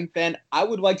bandwagon fan, I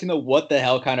would like to know what the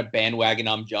hell kind of bandwagon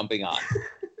I'm jumping on.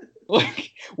 Like,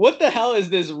 what the hell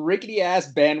is this rickety-ass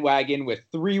bandwagon with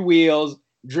 3 wheels,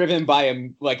 driven by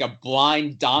a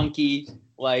blind donkey?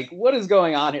 Like, what is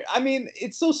going on here? I mean,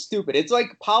 it's so stupid. It's like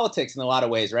politics in a lot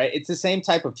of ways, right? It's the same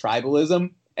type of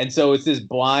tribalism. And so it's this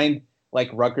blind,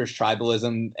 like, Rutgers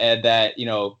tribalism that,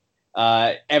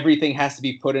 everything has to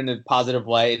be put in a positive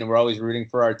light, and we're always rooting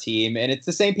for our team. And it's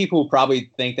the same people who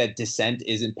probably think that dissent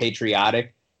isn't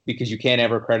patriotic because you can't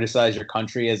ever criticize your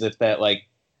country as if that, like,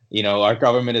 our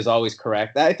government is always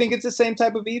correct. I think it's the same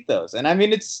type of ethos. And I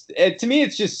mean, to me,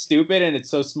 it's just stupid, and it's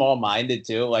so small-minded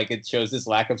too. Like, it shows this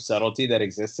lack of subtlety that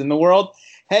exists in the world.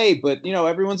 Hey, but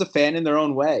everyone's a fan in their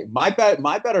own way. My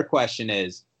better question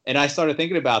is, and I started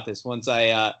thinking about this once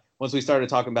we started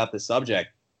talking about this subject.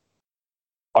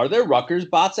 Are there Rutgers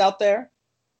bots out there?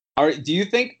 Do you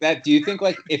think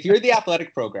like, if you're the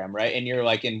athletic program, right, and you're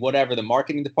like in whatever, the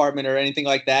marketing department or anything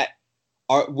like that,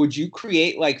 would you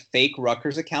create like fake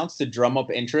Rutgers accounts to drum up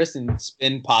interest and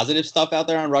spin positive stuff out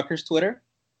there on Rutgers Twitter?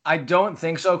 I don't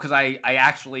think so because I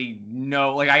actually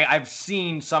know, like I've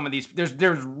seen some of these.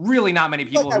 There's really not many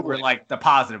people who are like the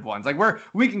positive ones. Like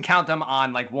we can count them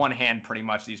on like one hand pretty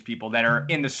much, these people that are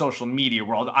in the social media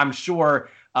world. I'm sure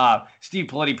Steve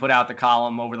Politi put out the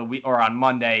column over the week or on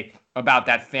Monday about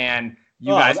that fan.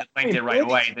 You guys linked it right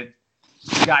away. That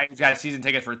the guy who's got season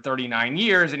tickets for 39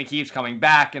 years and he keeps coming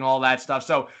back and all that stuff.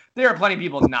 So there are plenty of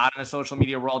people not in the social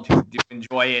media world who do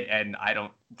enjoy it, and I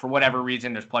don't, for whatever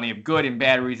reason, there's plenty of good and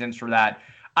bad reasons for that.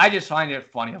 I just find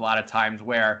it funny a lot of times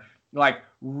where, like,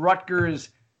 Rutgers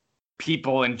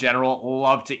people in general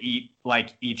love to eat,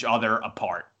 like, each other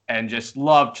apart and just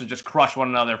love to just crush one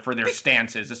another for their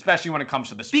stances, especially when it comes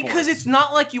to the sports. Because it's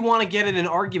not like you want to get in an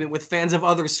argument with fans of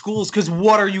other schools, because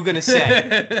what are you going to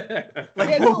say?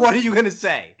 What are you going to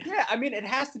say? Yeah, I mean, it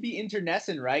has to be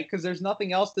internecine, right? Because there's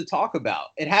nothing else to talk about.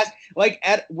 It has, like,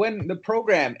 when the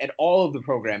program, at all of the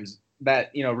programs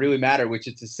that, really matter, which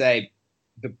is to say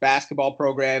the basketball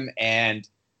program and,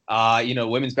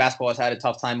 women's basketball has had a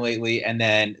tough time lately, and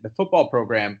then the football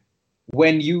program,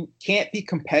 when you can't be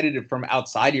competitive from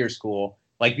outside your school,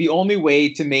 like the only way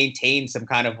to maintain some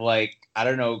kind of like, I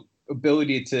don't know,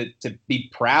 ability to be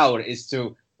proud is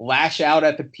to lash out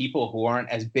at the people who aren't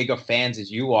as big of fans as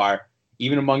you are,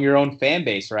 even among your own fan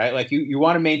base, right? Like you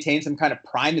want to maintain some kind of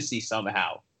primacy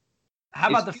somehow. How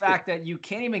about the fact that you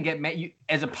can't even get mad,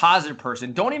 as a positive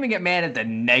person, don't even get mad at the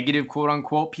negative, quote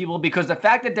unquote, people, because the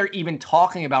fact that they're even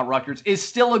talking about Rutgers is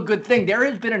still a good thing. There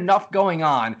has been enough going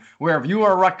on where if you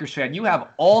are a Rutgers fan, you have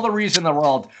all the reason in the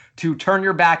world to turn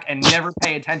your back and never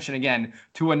pay attention again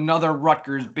to another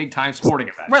Rutgers big time sporting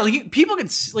event. Right. Like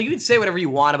you can say whatever you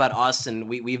want about us, and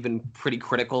we've been pretty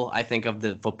critical, I think, of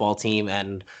the football team,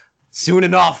 and soon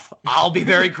enough, I'll be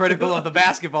very critical of the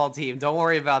basketball team. Don't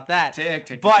worry about that.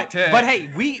 But hey,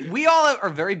 we all are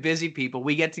very busy people.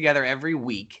 We get together every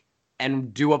week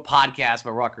and do a podcast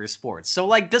about Rutgers sports. So,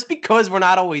 like, just because we're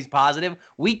not always positive,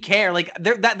 we care. Like,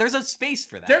 there's a space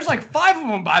for that. There's like 5 of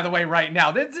them, by the way, right now.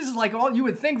 This is like all you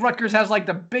would think. Rutgers has like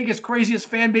the biggest, craziest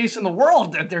fan base in the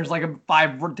world. That there's like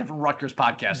 5 different Rutgers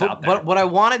podcasts out there. But what I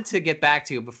wanted to get back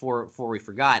to before we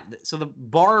forgot. So the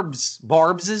Barb's.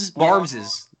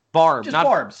 But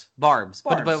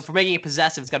for making it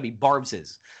possessive, it's got to be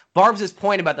Barbs's. Barbs's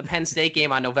point about the Penn State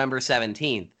game on November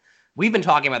 17th. We've been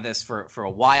talking about this for a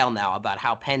while now, about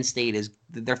how Penn State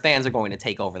their fans are going to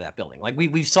take over that building. Like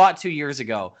we saw it 2 years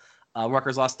ago.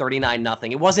 Rutgers lost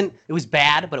 39-0. It was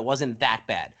bad, but it wasn't that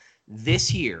bad.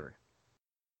 This year,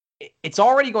 it's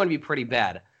already going to be pretty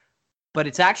bad, but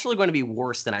it's actually going to be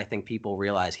worse than I think people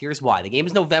realize. Here's why. The game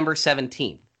is November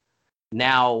 17th.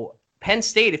 Now, Penn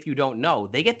State, if you don't know,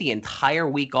 they get the entire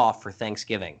week off for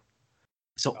Thanksgiving.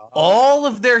 So all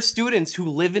of their students who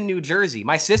live in New Jersey,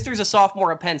 my sister's a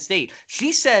sophomore at Penn State.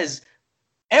 She says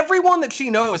everyone that she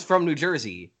knows from New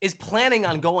Jersey is planning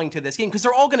on going to this game because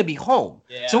they're all going to be home.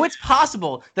 Yeah. So it's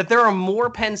possible that there are more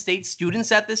Penn State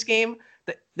students at this game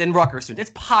than Rutgers students.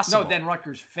 It's possible. No, than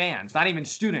Rutgers fans. Not even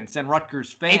students, than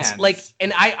Rutgers fans. It's like,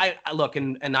 and I look,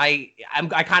 and I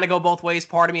kind of go both ways.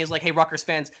 Part of me is like, hey, Rutgers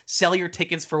fans, sell your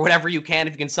tickets for whatever you can.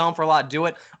 If you can sell them for a lot, do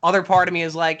it. Other part of me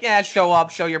is like, yeah, show up,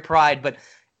 show your pride. But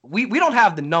we don't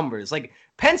have the numbers. Like,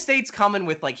 Penn State's coming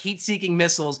with like heat-seeking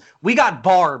missiles. We got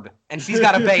Barb, and she's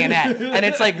got a bayonet. And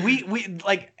it's like, we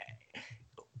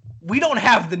don't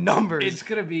have the numbers. It's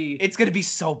gonna be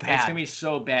so bad. It's gonna be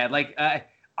so bad. Like,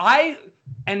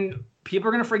 and people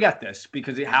are going to forget this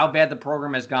because of how bad the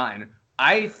program has gotten.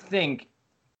 I think,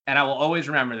 and I will always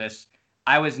remember this,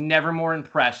 I was never more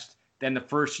impressed than the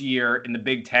first year in the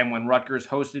Big Ten when Rutgers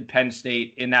hosted Penn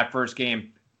State in that first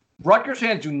game. Rutgers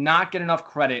fans do not get enough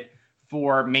credit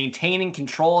for maintaining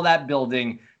control of that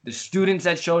building, the students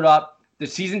that showed up, the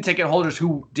season ticket holders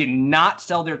who did not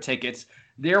sell their tickets.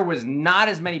 There was not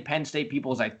as many Penn State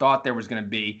people as I thought there was going to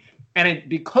be. And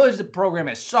because the program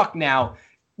has sucked now,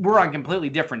 we're on completely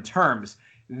different terms.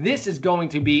 This is going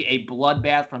to be a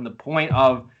bloodbath from the point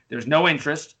of there's no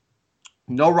interest.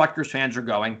 No Rutgers fans are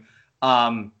going.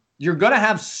 You're going to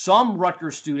have some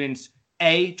Rutgers students,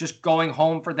 just going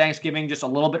home for Thanksgiving just a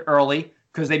little bit early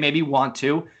because they maybe want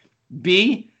to.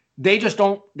 B, they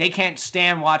can't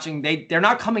stand watching. They're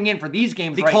not coming in for these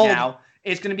games now.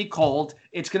 It's going to be cold.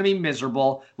 It's going to be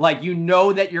miserable. Like, you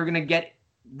know that you're going to get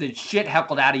the shit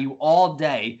heckled out of you all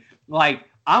day. Like,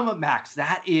 I'm a Max.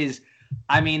 That is,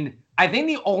 I mean, I think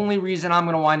the only reason I'm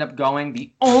going to wind up going,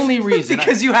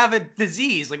 because you have a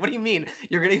disease. Like, what do you mean?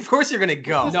 Of course you're going to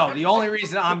go. No, the only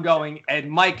reason I'm going, and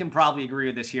Mike can probably agree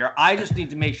with this here, I just need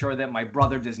to make sure that my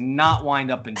brother does not wind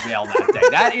up in jail that day.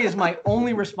 That is my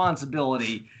only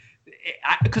responsibility.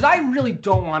 Because I really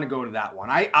don't want to go to that one.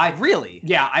 I really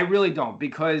don't,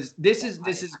 because this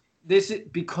is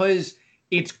because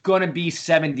it's going to be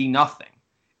 70-0.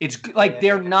 It's like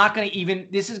they're not going to even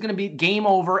 – this is going to be game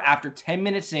over after 10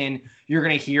 minutes in. You're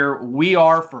going to hear we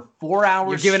are for 4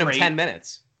 hours You're giving straight. them 10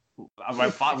 minutes.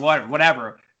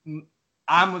 Whatever.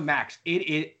 I'm with Max.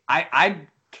 I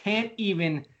can't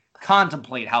even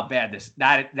contemplate how bad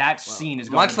that scene is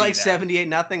going to be. Much like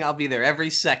 78-0, I'll be there every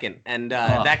second. And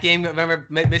that game, remember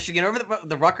Michigan? Remember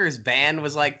the Rutgers band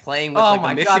was like playing with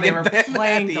the Michigan they were band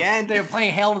playing at the end. They were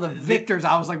playing Hail to the Victors.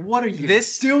 I was like, what are you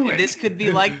doing? This could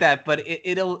be like that, but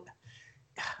it'll.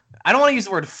 I don't want to use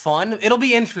the word fun. It'll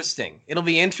be interesting. It'll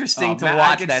be interesting to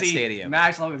watch that stadium.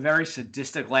 Max will have a very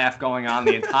sadistic laugh going on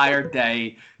the entire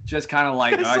day, just kind of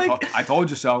like, I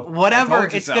told you so. Whatever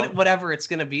it's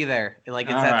gonna be there. Like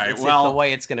it's the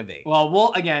way it's gonna be. Well,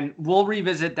 we'll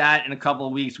revisit that in a couple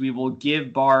of weeks. We will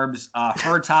give Barb's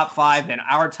her top 5 and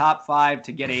our top 5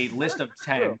 to get a list of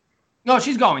 10. No,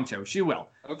 she's going to. She will.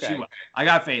 Okay. She will. I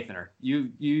got faith in her.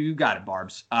 You got it,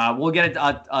 Barb's. We'll get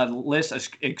a list, an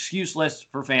excuse list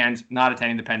for fans not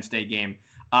attending the Penn State game.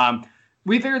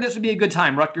 We figured this would be a good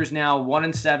time. Rutgers now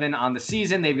 1-7 on the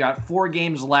season. They've got 4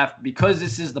 games left because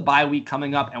this is the bye week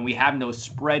coming up, and we have no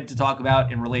spread to talk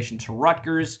about in relation to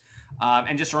Rutgers.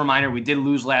 And just a reminder, we did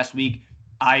lose last week.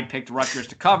 I picked Rutgers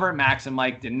to cover. Max and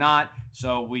Mike did not,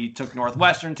 so we took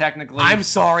Northwestern technically. I'm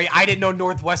sorry, I didn't know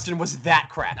Northwestern was that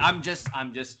crap. I'm just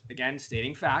again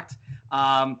stating fact.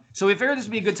 So we figured this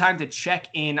would be a good time to check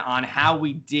in on how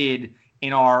we did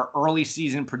in our early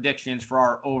season predictions for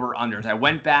our over-unders. I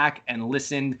went back and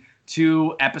listened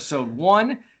to episode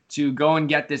 1 to go and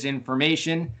get this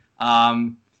information.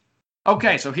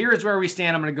 Okay, so here's where we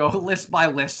stand. I'm going to go list by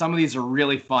list. Some of these are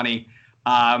really funny.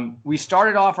 We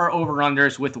started off our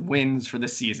over-unders with wins for the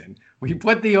season. We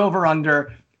put the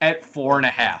over-under at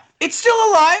 4.5. It's still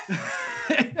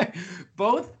alive.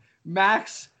 Both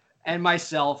Max and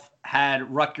myself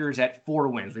had Rutgers at 4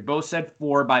 wins. We both said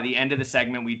 4 by the end of the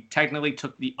segment. We technically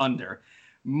took the under.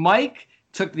 Mike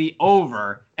took the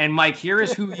over. And Mike, here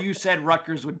is who you said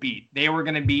Rutgers would beat. They were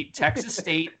going to beat Texas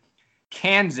State,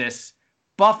 Kansas,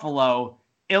 Buffalo,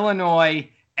 Illinois,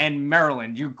 and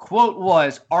Maryland. Your quote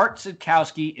was, Art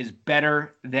Sitkowski is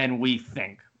better than we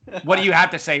think. What do you have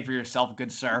to say for yourself,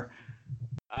 good sir?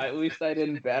 At least I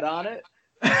didn't bet on it.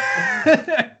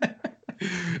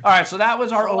 All right, so that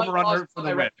was our over-under for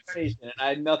the wins. And I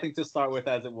had nothing to start with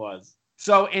as it was.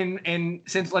 So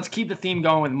since let's keep the theme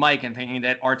going with Mike and thinking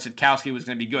that Art Sitkowski was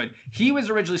going to be good. He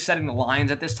was originally setting the lines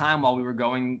at this time while we were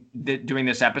doing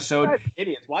this episode.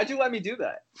 Idiots. Why'd you let me do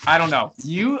that? I don't know.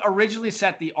 You originally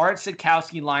set the Art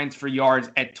Sitkowski lines for yards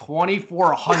at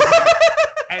 2,400.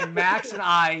 And Max and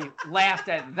I laughed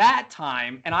at that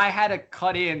time, and I had to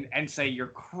cut in and say, you're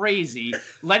crazy.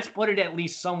 Let's put it at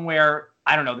least somewhere,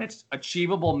 I don't know, that's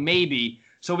achievable maybe.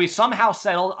 So we somehow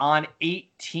settled on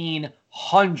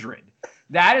 1,800.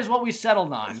 That is what we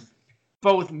settled on.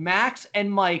 Both Max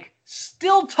and Mike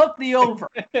still took the over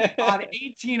on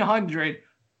 1,800.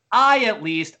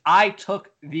 I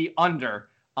took the under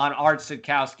on Art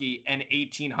Sitkowski and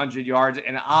 1,800 yards,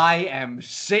 and I am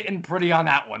sitting pretty on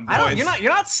that one, boys. You're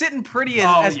not sitting pretty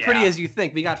as pretty as you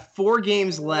think. We got 4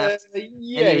 games left.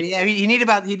 You need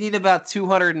about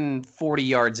 240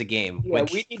 yards a game. Yeah,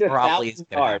 which we need probably 1,000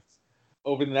 yards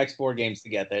over the next 4 games to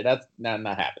get there. That's not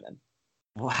happening.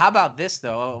 Well, how about this,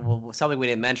 though? Well, something we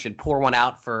didn't mention. Pour one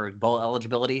out for bowl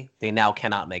eligibility. They now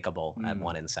cannot make a bowl at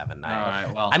 1-7. All right,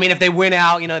 well. I mean, if they win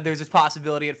out, there's this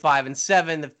possibility at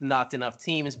 5-7 if not enough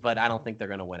teams, but I don't think they're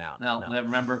going to win out. No.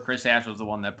 Remember, Chris Ash was the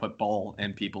one that put bowl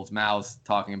in people's mouths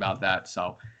talking about that,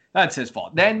 so that's his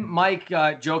fault. Then Mike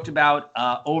joked about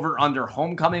over-under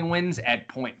homecoming wins at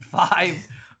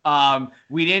 0.5.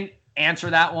 We didn't answer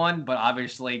that one, but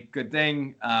obviously, good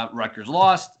thing Rutgers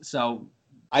lost, so...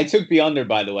 I took the under,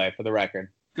 by the way, for the record.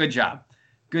 Good job.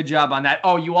 Good job on that.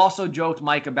 Oh, you also joked,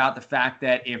 Mike, about the fact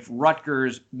that if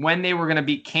Rutgers, when they were going to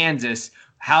beat Kansas,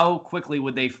 how quickly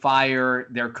would they fire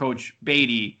their coach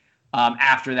Beatty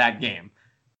after that game?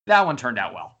 That one turned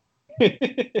out well.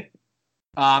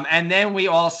 And then we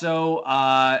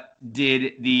also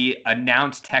did the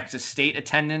announced Texas State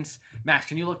attendance. Max,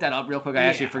 can you look that up real quick? I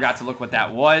actually forgot to look what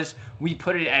that was. We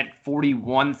put it at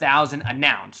 41,000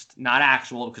 announced, not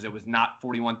actual, because it was not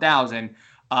 41,000.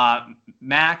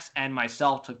 Max and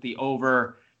myself took the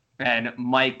over, and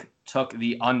Mike took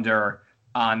the under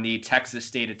on the Texas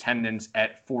State attendance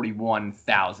at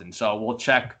 41,000. So we'll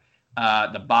check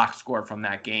the box score from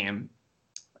that game.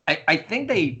 I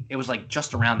think it was like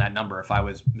just around that number, if I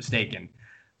was mistaken.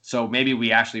 So maybe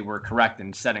we actually were correct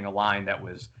in setting a line that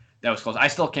was close. I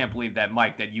still can't believe that,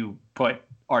 Mike, that you put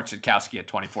Art Sitkowski at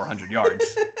 2,400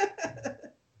 yards.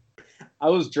 I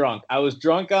was drunk. I was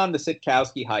drunk on the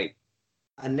Sitkowski hype.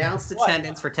 Announced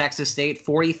attendance for Texas State,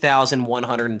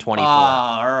 40,124.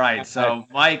 All right. So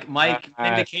Mike,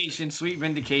 vindication, sweet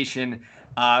vindication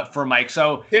for Mike.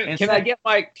 So Can I get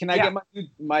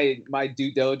my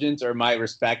due diligence or my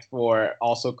respect for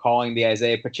also calling the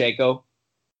Isaiah Pacheco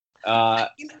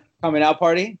coming out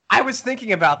party? I was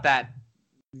thinking about that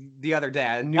the other day.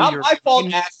 I knew Not my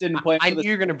fault Ash didn't play. I knew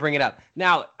you were going to bring it up.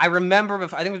 Now, I remember, I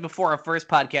think it was before our first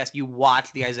podcast, you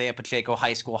watched the Isaiah Pacheco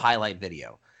high school highlight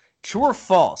video. True or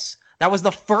false? That was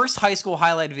the first high school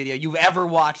highlight video you've ever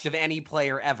watched of any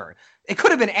player ever. It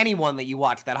could have been anyone that you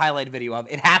watched that highlight video of.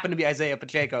 It happened to be Isaiah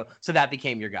Pacheco, so that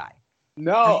became your guy.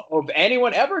 No, of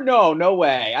anyone ever? No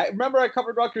way. I remember I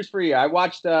covered Rutgers for a year. I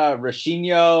watched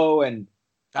Rashino and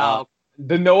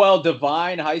the Noel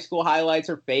Devine high school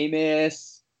highlights are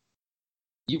famous.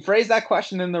 You phrased that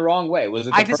question in the wrong way. Was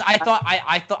it? I thought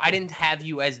I didn't have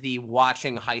you as the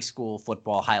watching high school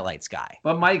football highlights guy.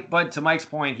 But to Mike's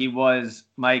point,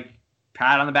 Mike,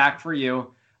 pat on the back for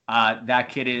you. That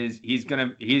kid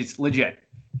he's legit.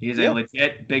 He's a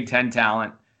legit Big Ten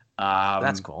talent.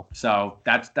 That's cool. So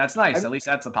that's nice. At least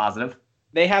that's a positive.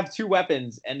 They have two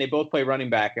weapons, and they both play running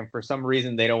back, and for some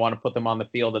reason they don't want to put them on the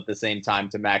field at the same time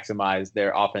to maximize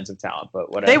their offensive talent.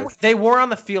 But whatever. They were on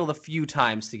the field a few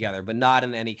times together, but not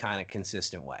in any kind of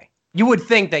consistent way. You would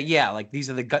think that, like these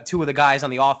are the two of the guys on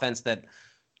the offense that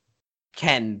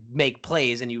can make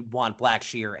plays, and you'd want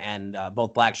Blackshear and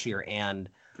both Blackshear and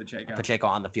Pacheco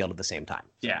on the field at the same time.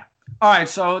 Yeah. All right,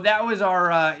 so that was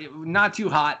our not too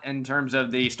hot in terms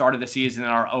of the start of the season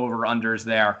and our over-unders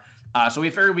there. So we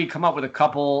figured we'd come up with a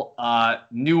couple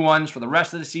new ones for the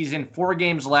rest of the season. 4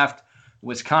 games left: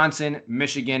 Wisconsin,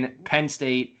 Michigan, Penn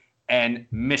State, and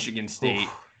Michigan State.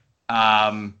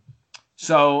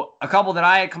 So a couple that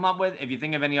I had come up with. If you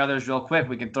think of any others real quick,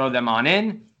 we can throw them on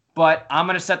in. But I'm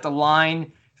going to set the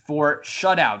line for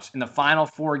shutouts in the final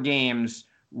 4 games.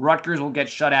 Rutgers will get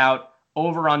shut out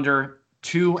over/under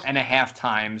 2.5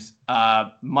 times.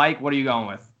 Mike, what are you going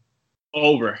with?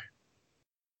 Over.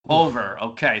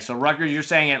 Okay, so Rutgers, you're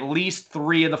saying at least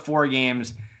 3 of the 4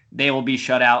 games they will be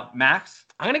shut out. Max?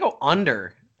 I'm going to go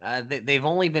under. They've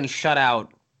only been shut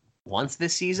out once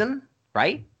this season,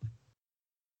 right?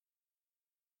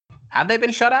 Have they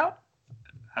been shut out?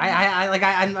 I'm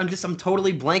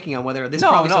totally blanking on whether this.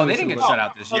 No, they didn't get shut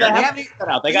out this year.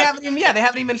 They haven't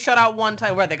even been shut out one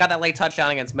time. Where they got that late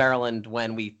touchdown against Maryland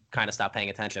when we kind of stopped paying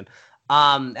attention.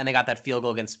 And they got that field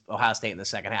goal against Ohio State in the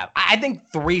second half. I think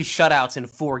 3 shutouts in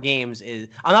 4 games is.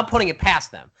 I'm not putting it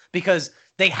past them because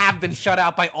they have been shut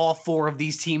out by all 4 of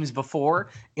these teams before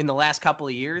in the last couple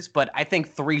of years. But I think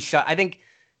 3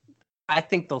 I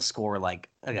think they'll score like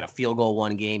a field goal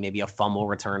one game, maybe a fumble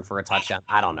return for a touchdown.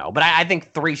 I don't know, but I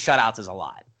think 3 shutouts is a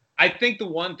lot. I think the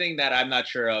one thing that I'm not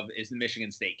sure of is the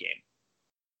Michigan State game.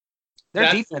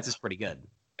 Their defense is pretty good.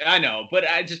 I know, but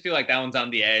I just feel like that one's on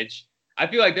the edge. I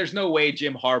feel like there's no way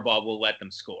Jim Harbaugh will let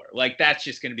them score. Like, that's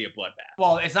just going to be a bloodbath.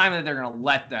 Well, it's not even that they're going to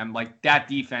let them. Like, that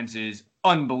defense is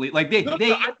unbelievable.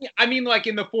 Like, I mean, like,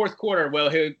 in the fourth quarter, well,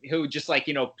 he'll just, like,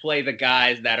 play the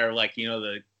guys that are, like,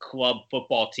 the club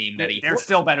football team that they're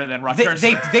still better than Rutgers.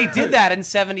 They did that in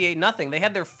 78-0. They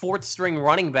had their 4th-string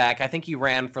running back. I think he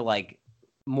ran for, like,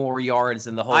 more yards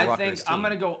than the whole Rutgers team. I'm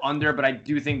going to go under, but I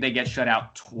do think they get shut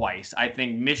out twice. I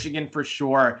think Michigan for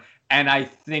sure. And I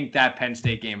think that Penn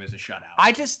State game is a shutout.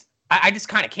 I just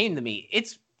kind of came to me.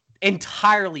 It's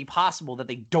entirely possible that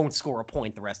they don't score a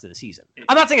point the rest of the season.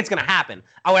 I'm not saying it's going to happen.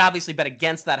 I would obviously bet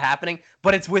against that happening,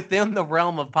 but it's within the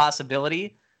realm of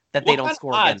possibility that they don't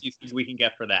score. What odds do you think we can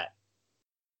get for that?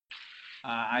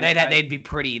 They'd be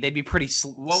pretty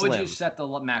slim. What would you set the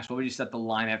Max? What would you set the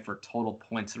line at for total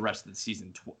points the rest of the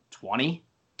season? 20?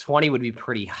 20 would be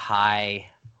pretty high.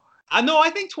 No, I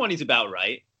think 20 is about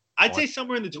right. I'd say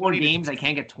somewhere in the 20 games. I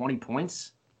can't get 20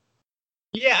 points.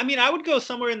 Yeah, I mean, I would go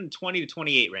somewhere in the 20 to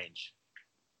 28 range.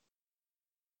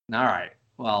 All right.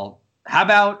 Well, how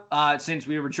about since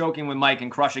we were joking with Mike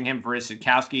and crushing him for his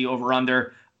Sitkowski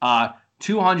over/under,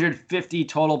 250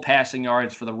 total passing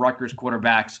yards for the Rutgers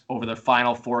quarterbacks over the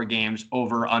final 4 games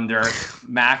over/under.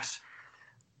 Max?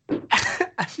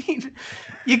 I mean,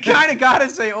 you kind of got to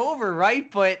say over,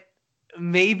 right? But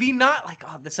maybe not. Like,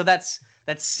 so that's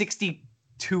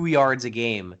 62 yards a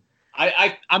game.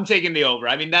 I'm taking the over.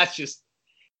 I mean, that's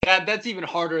even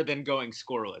harder than going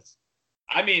scoreless.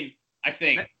 I mean, I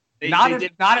think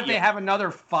if they have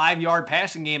another 5-yard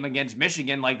passing game against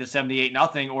Michigan, like the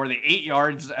 78-0 or the 8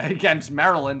 yards against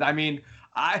Maryland. I mean,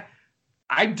 I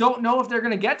don't know if they're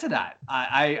going to get to that.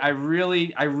 I'm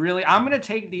going to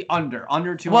take the under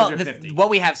 250. Well, what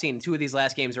we have seen, 2 of these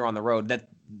last games are on the road. That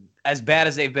as bad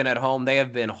as they've been at home, they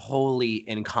have been wholly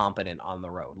incompetent on the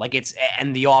road.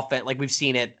 And the offense, like we've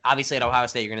seen it, obviously at Ohio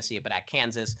State, you're going to see it, but at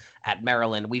Kansas, at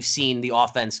Maryland, we've seen the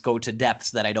offense go to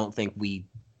depths that I don't think we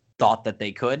thought that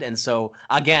they could. And so,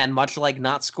 again, much like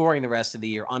not scoring the rest of the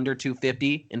year, under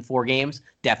 250 in 4 games,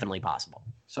 definitely possible.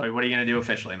 So what are you going to do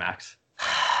officially, Max?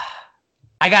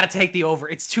 I got to take the over.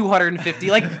 It's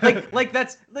 250. Like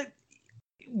that's like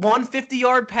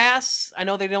 150-yard pass. I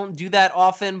know they don't do that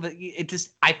often, but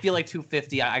I feel like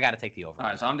 250. I got to take the over. All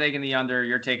right, so I'm taking the under.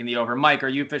 You're taking the over. Mike, are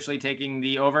you officially taking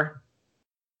the over?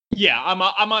 Yeah, I'm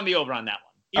on the over on that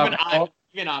one. Okay.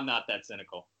 I'm not that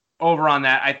cynical. Over on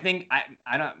that. I think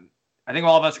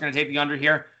all of us are going to take the under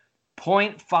here.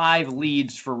 0.5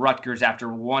 leads for Rutgers after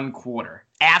 1 quarter.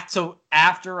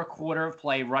 After a quarter of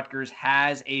play, Rutgers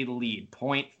has a lead.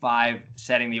 0.5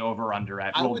 setting the over-under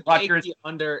at. I would Rutgers take the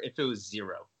under if it was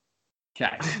 0.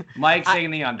 Okay. Mike's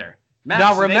taking the under. Matt,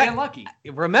 now, so they get lucky.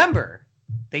 Remember,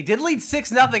 they did lead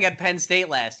 6-0 at Penn State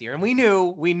last year, and we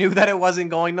knew that it wasn't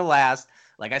going to last.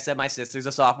 Like I said, my sister's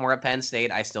a sophomore at Penn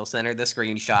State. I still sent her the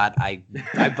screenshot.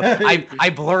 I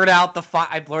blurred out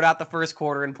the first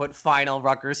quarter and put final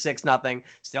Rutgers 6-0.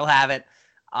 Still have it.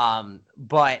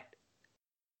 But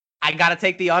I got to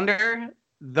take the under,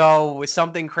 though with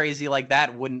something crazy like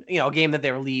that, a game that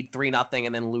they lead 3-0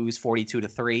 and then lose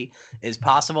 42-3 is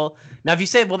possible. Now, if you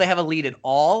say, will they have a lead at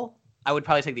all? I would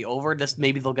probably take the over. Just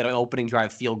maybe they'll get an opening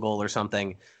drive field goal or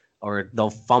something, or they'll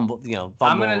fumble.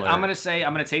 I'm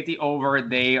gonna take the over.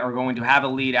 They are going to have a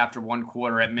lead after 1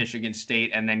 quarter at Michigan State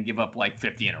and then give up like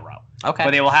 50 in a row. Okay, but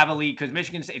they will have a lead because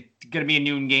Michigan State, it's going to be a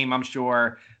noon game, I'm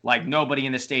sure. Like nobody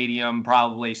in the stadium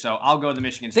probably. So I'll go the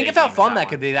Michigan State. Think of how fun that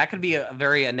could be. That could be a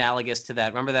very analogous to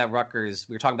that. Remember that Rutgers?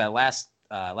 We were talking about last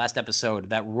episode.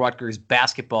 That Rutgers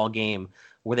basketball game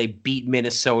where they beat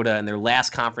Minnesota in their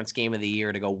last conference game of the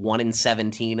year to go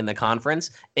 1-17 in the conference.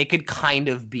 It could kind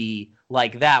of be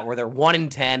like that, where they're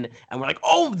 1-10, and we're like,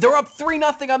 oh, they're up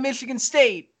 3-0 on Michigan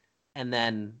State, and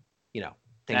then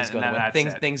things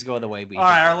go the way we. All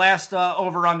right, our last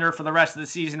over under for the rest of the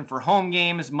season for home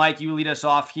games. Mike, you lead us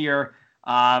off here.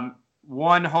 1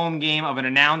 home game of an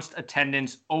announced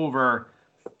attendance over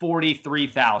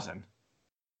 43,000.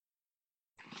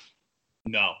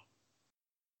 No.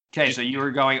 Okay, so you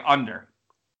were going under.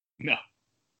 No.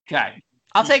 Okay.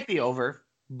 I'll take the over,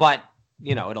 but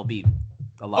it'll be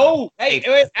a lot. Oh, hey,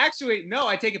 wait, actually, no,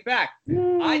 I take it back.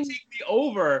 I take the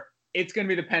over. It's going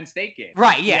to be the Penn State game.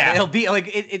 Right, yeah. It'll be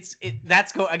like it's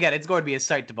going to be a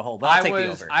sight to behold. But I'll take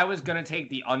the over. I was going to take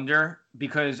the under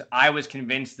because I was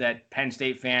convinced that Penn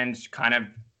State fans kind of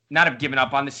not have given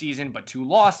up on the season, but 2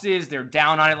 losses, they're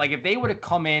down on it. Like if they would have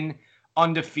come in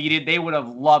undefeated, they would have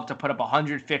loved to put up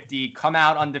 150, come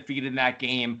out undefeated in that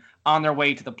game on their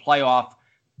way to the playoff.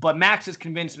 But Max has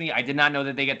convinced me. I did not know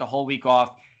that they get the whole week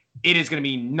off. It is going to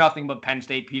be nothing but Penn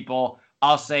State people.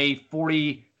 I'll say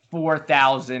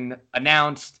 44,000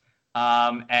 announced,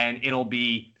 and it'll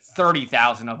be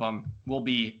 30,000 of them will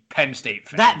be Penn State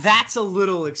fans. That's a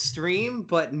little extreme,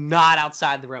 but not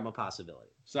outside the realm of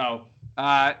possibility. So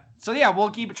yeah,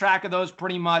 we'll keep track of those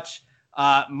pretty much.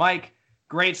 Mike,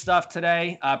 great stuff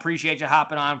today. Appreciate you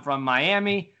hopping on from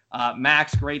Miami.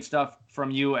 Max, great stuff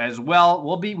from you as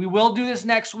well. We will do this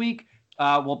next week.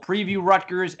 We'll preview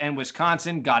Rutgers and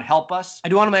Wisconsin. God help us. I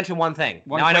do want to mention one thing.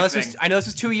 I know this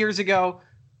was 2 years ago.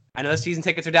 I know the season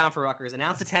tickets are down for Rutgers.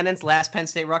 Announced attendance last Penn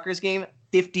State Rutgers game,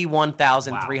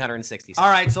 51,360. All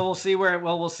right, so we'll see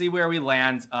where we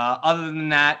land. Other than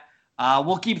that,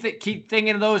 we'll keep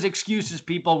thinking of those excuses,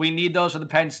 people. We need those for the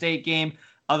Penn State game.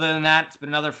 Other than that, it's been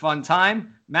another fun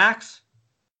time. Max,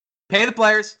 pay the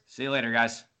players. See you later,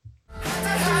 guys.